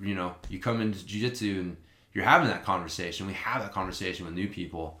that's you come into jiu-jitsu and you're having that conversation. We have that conversation with new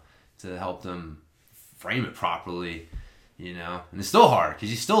people to help them frame it properly. And it's still hard because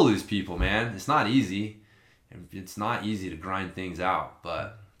you still lose people, man. It's not easy. It's not easy to grind things out.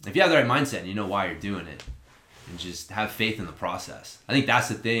 But if you have the right mindset and you know why you're doing it, and just have faith in the process. I think that's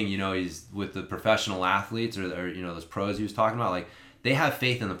the thing, is with the professional athletes or those pros he was talking about, like they have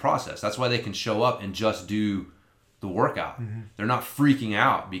faith in the process. That's why they can show up and just do the workout. Mm-hmm. They're not freaking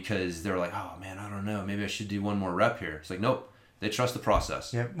out because they're like, oh man, I don't know, maybe I should do one more rep here. It's like, nope, they trust the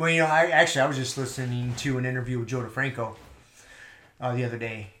process. Yeah. Well, I was just listening to an interview with Joe DeFranco the other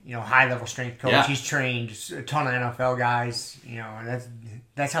day. High level strength coach. Yeah. He's trained a ton of NFL guys. And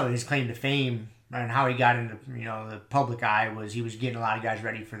that's how his claim to fame. And how he got into the public eye was he was getting a lot of guys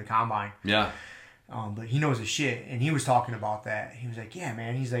ready for the combine. Yeah. But he knows his shit, and he was talking about that. He was like, "Yeah,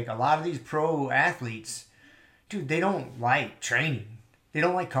 man." He's like, a lot of these pro athletes, dude, they don't like training. They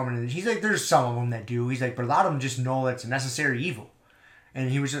don't like coming in. He's like, there's some of them that do. He's like, but a lot of them just know that's a necessary evil.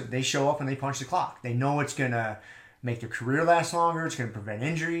 And they show up and they punch the clock. They know it's gonna make their career last longer. It's gonna prevent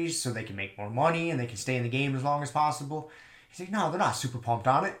injuries, so they can make more money and they can stay in the game as long as possible. He's like, no, they're not super pumped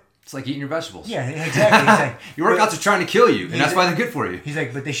on it. It's like eating your vegetables. Yeah, exactly. He's like, your workouts are trying to kill you, and that's why they're good for you. He's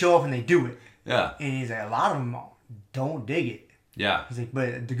like, but they show up and they do it. Yeah. And he's like, a lot of them don't dig it. Yeah. He's like,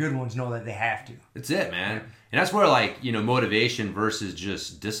 but the good ones know that they have to. That's it, man. Yeah. And that's where motivation versus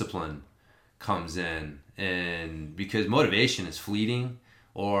just discipline comes in, and because motivation is fleeting,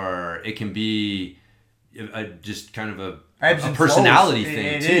 or it can be just kind of a personality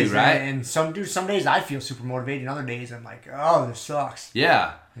thing too, is, right? And some days I feel super motivated, and other days I'm like, oh, this sucks.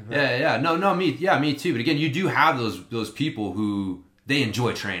 Yeah. Yeah. No, me too. But again, you do have those people who they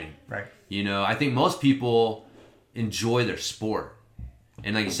enjoy training. Right. I think most people enjoy their sport.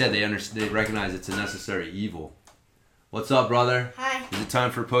 And like you said, they recognize it's a necessary evil. What's up, brother? Hi. Is it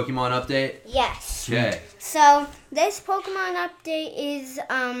time for a Pokemon update? Yes. Okay. So this Pokemon update is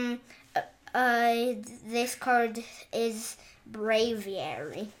this card is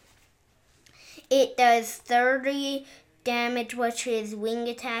Braviary. It does 30 damage, which is wing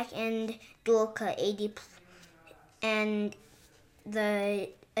attack and dual cut 80, and the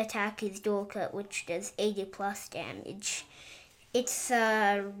attack is dual cut, which does 80 plus damage. It's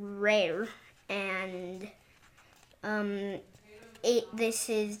rare, and this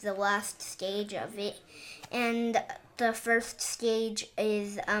is the last stage of it, and the first stage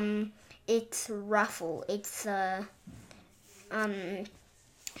is it's Ruffle. It's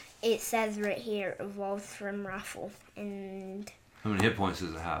it says right here, evolves from Ruffle, and how many hit points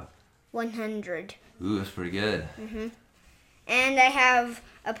does it have? 100. Ooh, that's pretty good. Mhm. And I have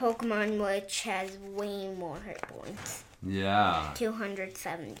a Pokemon which has way more hit points. Yeah.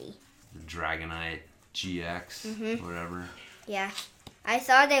 270. Dragonite GX, whatever. Yeah. I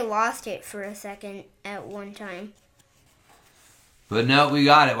thought I lost it for a second at one time. But no, we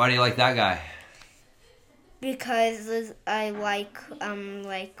got it. Why do you like that guy? Because I like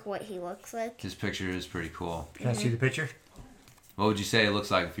what he looks like. His picture is pretty cool. Can I see the picture? What would you say it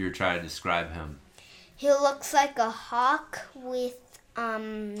looks like if you were trying to describe him? He looks like a hawk with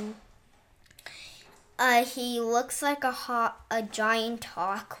he looks like a giant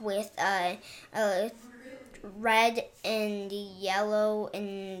hawk with red and yellow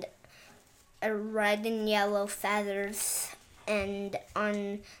feathers, and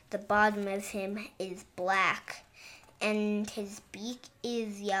on the bottom of him is black, and his beak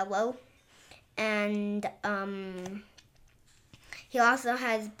is yellow, and he also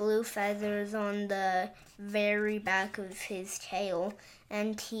has blue feathers on the very back of his tail,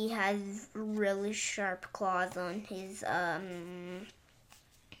 and he has really sharp claws on his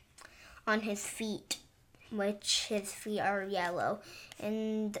feet, which his feet are yellow.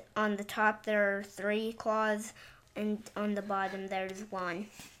 And on the top there are 3 claws, and on the bottom there's 1.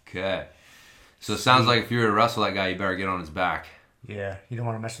 Okay. So it sounds like if you were to wrestle that guy, you better get on his back. Yeah, you don't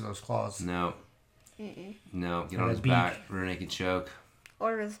want to mess with those claws. No. Mm-mm. No, get on his back. Rear naked choke.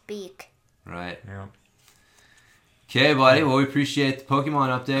 Or his beak. Right. Yeah. Okay, buddy. Well, we appreciate the Pokemon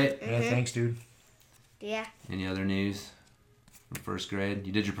update. Yeah, thanks, dude. Yeah. Any other news from first grade?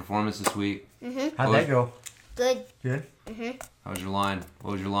 You did your performance this week. Mhm. How'd that go? Good. Good? Mhm. How was your line?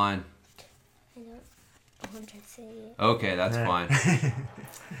 What was your line? I don't want to say it. Okay, that's fine.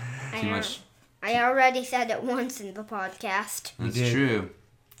 I Too much I already said it once in the podcast. That's did. true.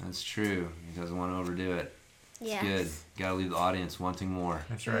 That's true. He doesn't want to overdo it. It's Yes. good. Gotta leave the audience wanting more.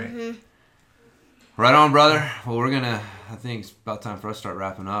 That's right. Mm-hmm. Right on, brother. Well, I think it's about time for us to start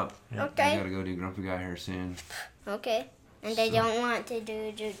wrapping up. Okay. We gotta go do Grumpy Guy here soon. Okay. And I don't want to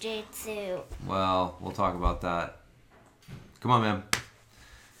do jujitsu. Well, we'll talk about that. Come on, man.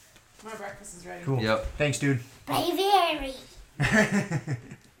 My breakfast is ready. Cool. Yep. Thanks, dude. Baby Harry.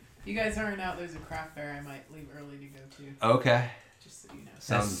 You guys aren't out. There's a craft fair I might leave early to go to. Okay. Just so you know. That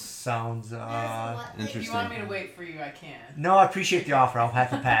Sounds sounds. If interesting. you want me to wait for you, I can. No, I appreciate the offer. I'll have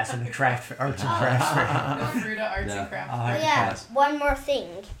to pass on the arts and crafts. No Fruta Arts Yeah. and Crafts. I'll Oh, have to yeah, pass. one more thing.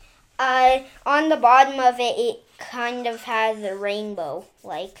 On the bottom of it, it kind of has a rainbow,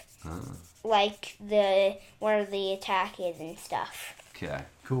 like where the attack is and stuff. Okay.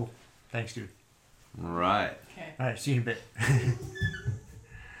 Cool. Thanks, dude. Right. Okay. All right. See you in a bit.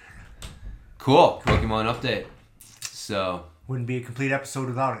 Cool. Pokemon update. So, Wouldn't be a complete episode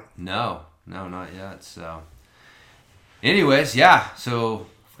without it. no, not yet. So, anyways, yeah. So,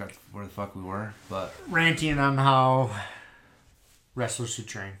 forgot where the fuck we were, but Ranting on how wrestlers should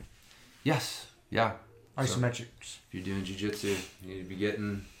train. yes, yeah. Isometrics. If you're doing jiu-jitsu, you need to be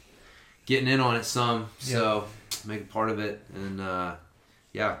getting in on it some. So make it part of it. And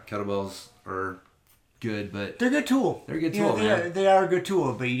yeah, kettlebells are good, but They're a good tool. They're a good You know, tool, man. They are a good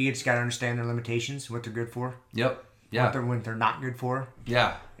tool, but you just got to understand their limitations, what they're good for, yep, yeah, what they're not good for,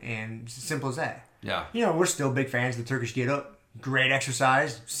 yeah, and it's as simple as that. yeah, You know, we're still big fans of the Turkish get up. Great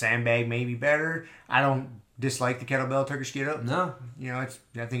exercise. Sandbag may be better. I don't dislike the kettlebell Turkish get up. no, You know,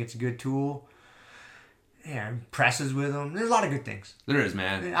 I think it's a good tool. Yeah, presses with them. There's a lot of good things. there is,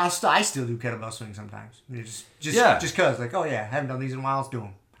 man. I still do kettlebell swing sometimes. Just Yeah. cause like, oh yeah, I haven't done these in a while. Let's do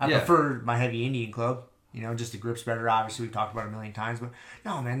them. I Yeah. prefer my heavy Indian club. You know, just the grip's better. Obviously, we've talked about it a million times, but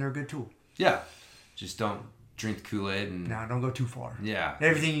no, man, they're a good tool. Yeah, just don't drink the Kool-Aid and No, don't go too far. yeah,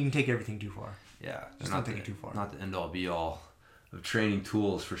 Everything you can take everything too far. yeah. Just They're don't take it too far. Not the end all be all of training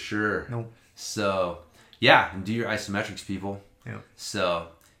tools for sure. Nope. So yeah, and do your isometrics, people. Yep. So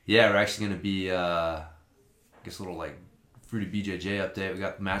yeah, we're actually gonna be I guess a little like Fruity BJJ update. We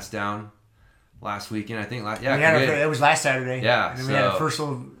got the mats down last weekend. I think We had good. it was last Saturday. Yeah, And then we had a so- first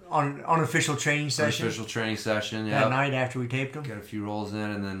little unofficial training session Official training session. that Yeah, night after we taped them. got a few rolls in,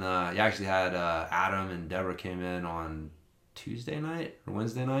 and then you actually had Adam and Deborah came in on Tuesday night or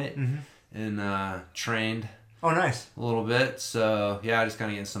Wednesday night and trained Oh, nice. a little bit. So yeah, just kind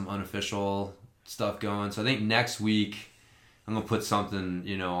of getting some unofficial stuff going. So I think next week I'm gonna put something,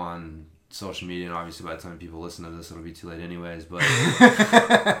 on social media, and obviously by the time people listen to this, it'll be too late anyways. But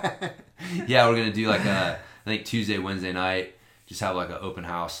yeah, we're gonna do like I think Tuesday, Wednesday night, just have like an open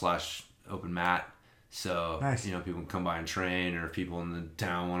house / open mat. So Nice. people can come by and train, or if people in the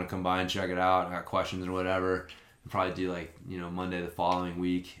town want to come by and check it out, got questions or whatever. We'll probably do like Monday the following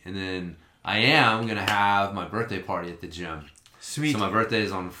week, and then I am gonna have my birthday party at the gym. Sweet. So my birthday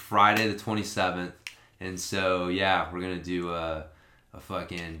is on Friday the 27th, and so yeah, we're gonna do a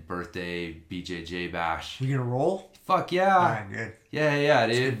fucking birthday BJJ bash. You gonna roll? Fuck yeah, All right, good. yeah,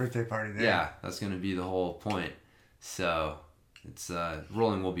 It's a good dude. birthday party there. Yeah, that's gonna be the whole point. So it's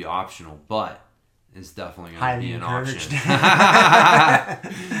rolling will be optional, but it's definitely gonna Highly be an encouraged.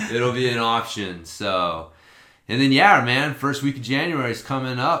 option. It'll be an option. So. And then yeah, man, first week of January is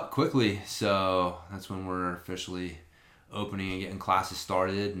coming up quickly, so that's when we're officially opening and getting classes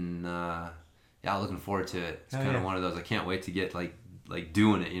started, and yeah, looking forward to it. It's Oh, kind of yeah. one of those I can't wait to get like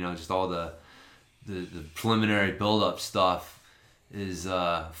doing it. Just all the preliminary build up stuff is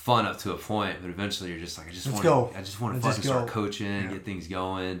fun up to a point, but eventually you're just like I just want to Let's fucking just start go. coaching, Yeah. get things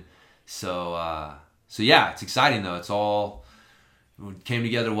going. So yeah, it's exciting though. It's all it came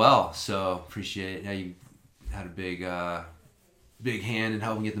together well. So appreciate how you had a big hand in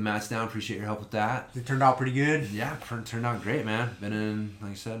helping get the mats down. Appreciate your help with that. It turned out pretty good. Yeah, turned out great, man. Been in,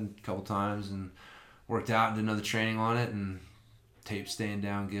 like I said, a couple times and worked out and did another training on it, and tape staying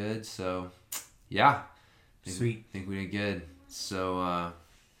down good. So yeah, Sweet. Think we did good. So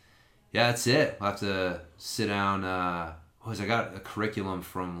yeah, that's it. We'll have to sit down. I got a curriculum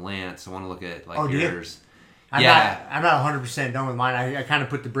from Lance. I want to look at like Oh, do you? yours. I'm Yeah. not 100% done with mine. I kind of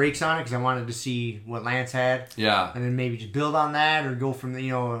put the brakes on it because I wanted to see what Lance had, Yeah. and then maybe just build on that or go from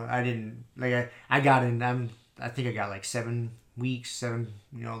the. I didn't like I got in. I think I got like 7 weeks,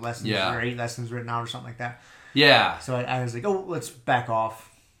 lessons Yeah. or 8 lessons written out or something like that. Yeah. So I was like, oh, let's back off.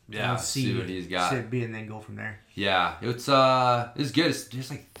 Yeah. Let's See what he's got. and then go from there. Yeah, it's good. It's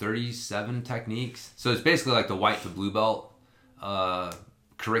just like 37 techniques. So it's basically like the white to blue belt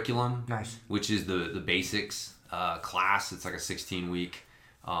curriculum. Nice. Which is the basics class. It's like a 16-week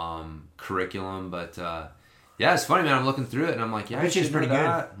curriculum. But yeah, it's funny, man. I'm looking through it and I'm like, yeah, you should know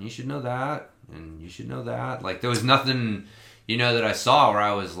that. You should know that, and you should know that. Like there was nothing, that I saw where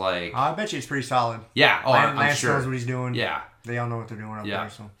I was like, I bet you it's pretty solid. Yeah, Lance sure. knows what he's doing. Yeah, they all know what they're doing up there.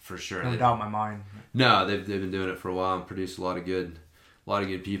 So for sure, no doubt in my mind. No, they've been doing it for a while and produced a lot of good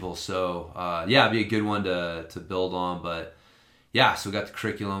people. So yeah, it'd be a good one to build on. But yeah, so we got the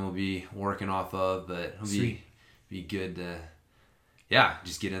curriculum we'll be working off of, but it'll be good to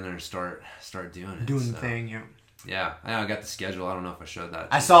just get in there and start doing it. Doing the thing, yeah. Yeah, I got the schedule. I don't know if I showed that.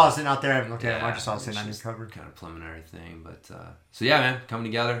 I saw it sitting out there. I haven't looked at it. I just saw it sitting on your cover. Kind of preliminary thing, but so yeah, man, coming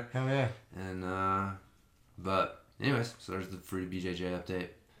together. Hell yeah. And but anyways, so there's the Fruity BJJ update.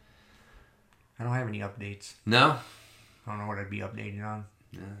 I don't have any updates. No. I don't know what I'd be updating on.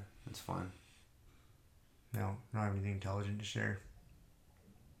 Yeah, that's fine. No, I don't have anything intelligent to share.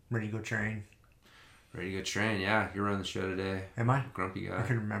 Ready to go train. Ready to go train, yeah. You're running the show today. Am I? Grumpy guy. I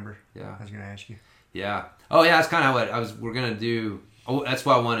couldn't remember. Yeah. I was going to ask you. Yeah. Oh, yeah, that's kind of what we're going to do. Oh, that's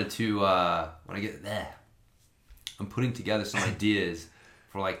why I wanted to, when I get there, I'm putting together some ideas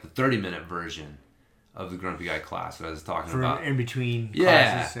for like the 30-minute version of the Grumpy Guy class that I was talking about. In between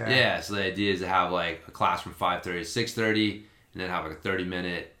classes. Yeah. So the idea is to have like a class from 5:30 to 6:30, and then have like a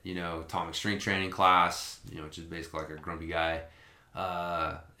 30-minute, atomic strength training class, which is basically like a Grumpy Guy.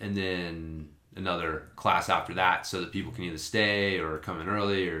 And then another class after that so that people can either stay or come in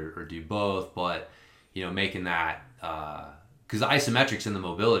early or do both. But, making that, because the isometrics and the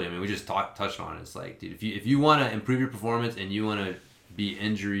mobility, I mean, we just touched on it. It's like, dude, if you want to improve your performance and you want to be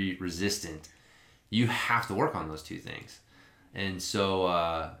injury resistant, you have to work on those two things. And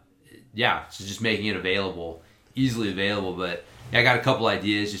so, so just making it easily available. But I got a couple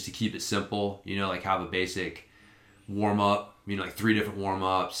ideas just to keep it simple, like have a basic warm-up, like 3 different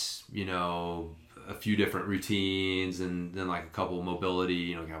warm-ups, a few different routines, and then like a couple of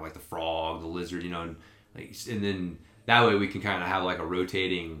mobility, kind of like the frog, the lizard, and then that way we can kind of have like a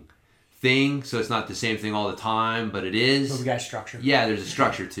rotating thing, so it's not the same thing all the time, but it is. So we got structure. Yeah, there's a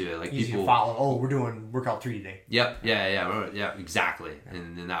structure to it. Like easy people to follow. Oh, we're doing workout 3 today. Yep. Yeah, exactly.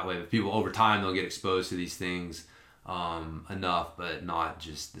 And then that way, if people over time, they'll get exposed to these things enough, but not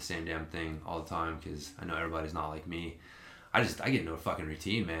just the same damn thing all the time, because I know everybody's not like me. I get into a fucking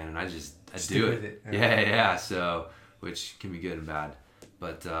routine, man, and I do it. Yeah. So, which can be good and bad.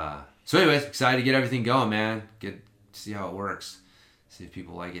 But, so anyways, excited to get everything going, man. See how it works. See if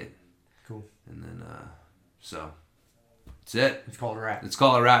people like it. Cool. And then, so, that's it. Let's call it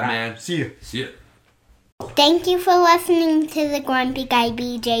a wrap, man. See ya. Thank you for listening to the Grumpy Guy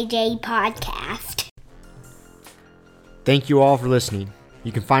BJJ podcast. Thank you all for listening.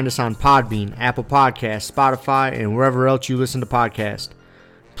 You can find us on Podbean, Apple Podcasts, Spotify, and wherever else you listen to podcasts.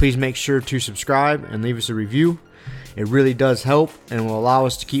 Please make sure to subscribe and leave us a review. It really does help and will allow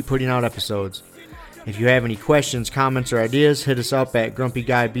us to keep putting out episodes. If you have any questions, comments, or ideas, hit us up at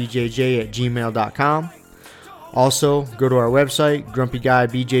grumpyguybjj@gmail.com. Also, go to our website,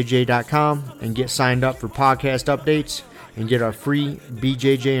 grumpyguybjj.com, and get signed up for podcast updates and get our free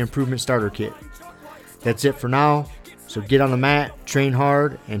BJJ Improvement Starter Kit. That's it for now. So get on the mat, train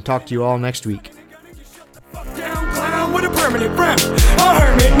hard, and talk to you all next week. With a permanent friend, a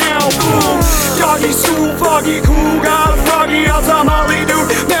hermit now, boom. Doggy stool, foggy, cool, got a froggy outside Molly dude.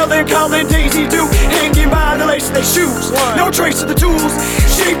 Melvin, Colin, Daisy do, hanging by the lace of their shoes. No trace of the tools,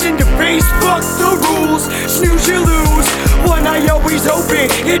 shaped into face, fuck the rules. Snooze, you lose. One eye always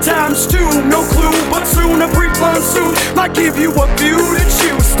open, in times 2, no clue. But soon a brief monsoon might give you a view to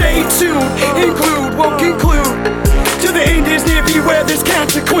choose. Stay tuned, include, won't conclude. To the end is near, beware there's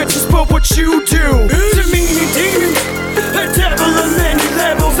consequences for what you do. To me, demon, a devil of many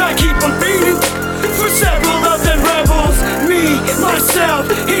levels, I keep on beating. For several of them rebels, me, myself,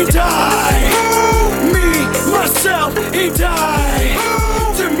 and I. Me, myself, and I.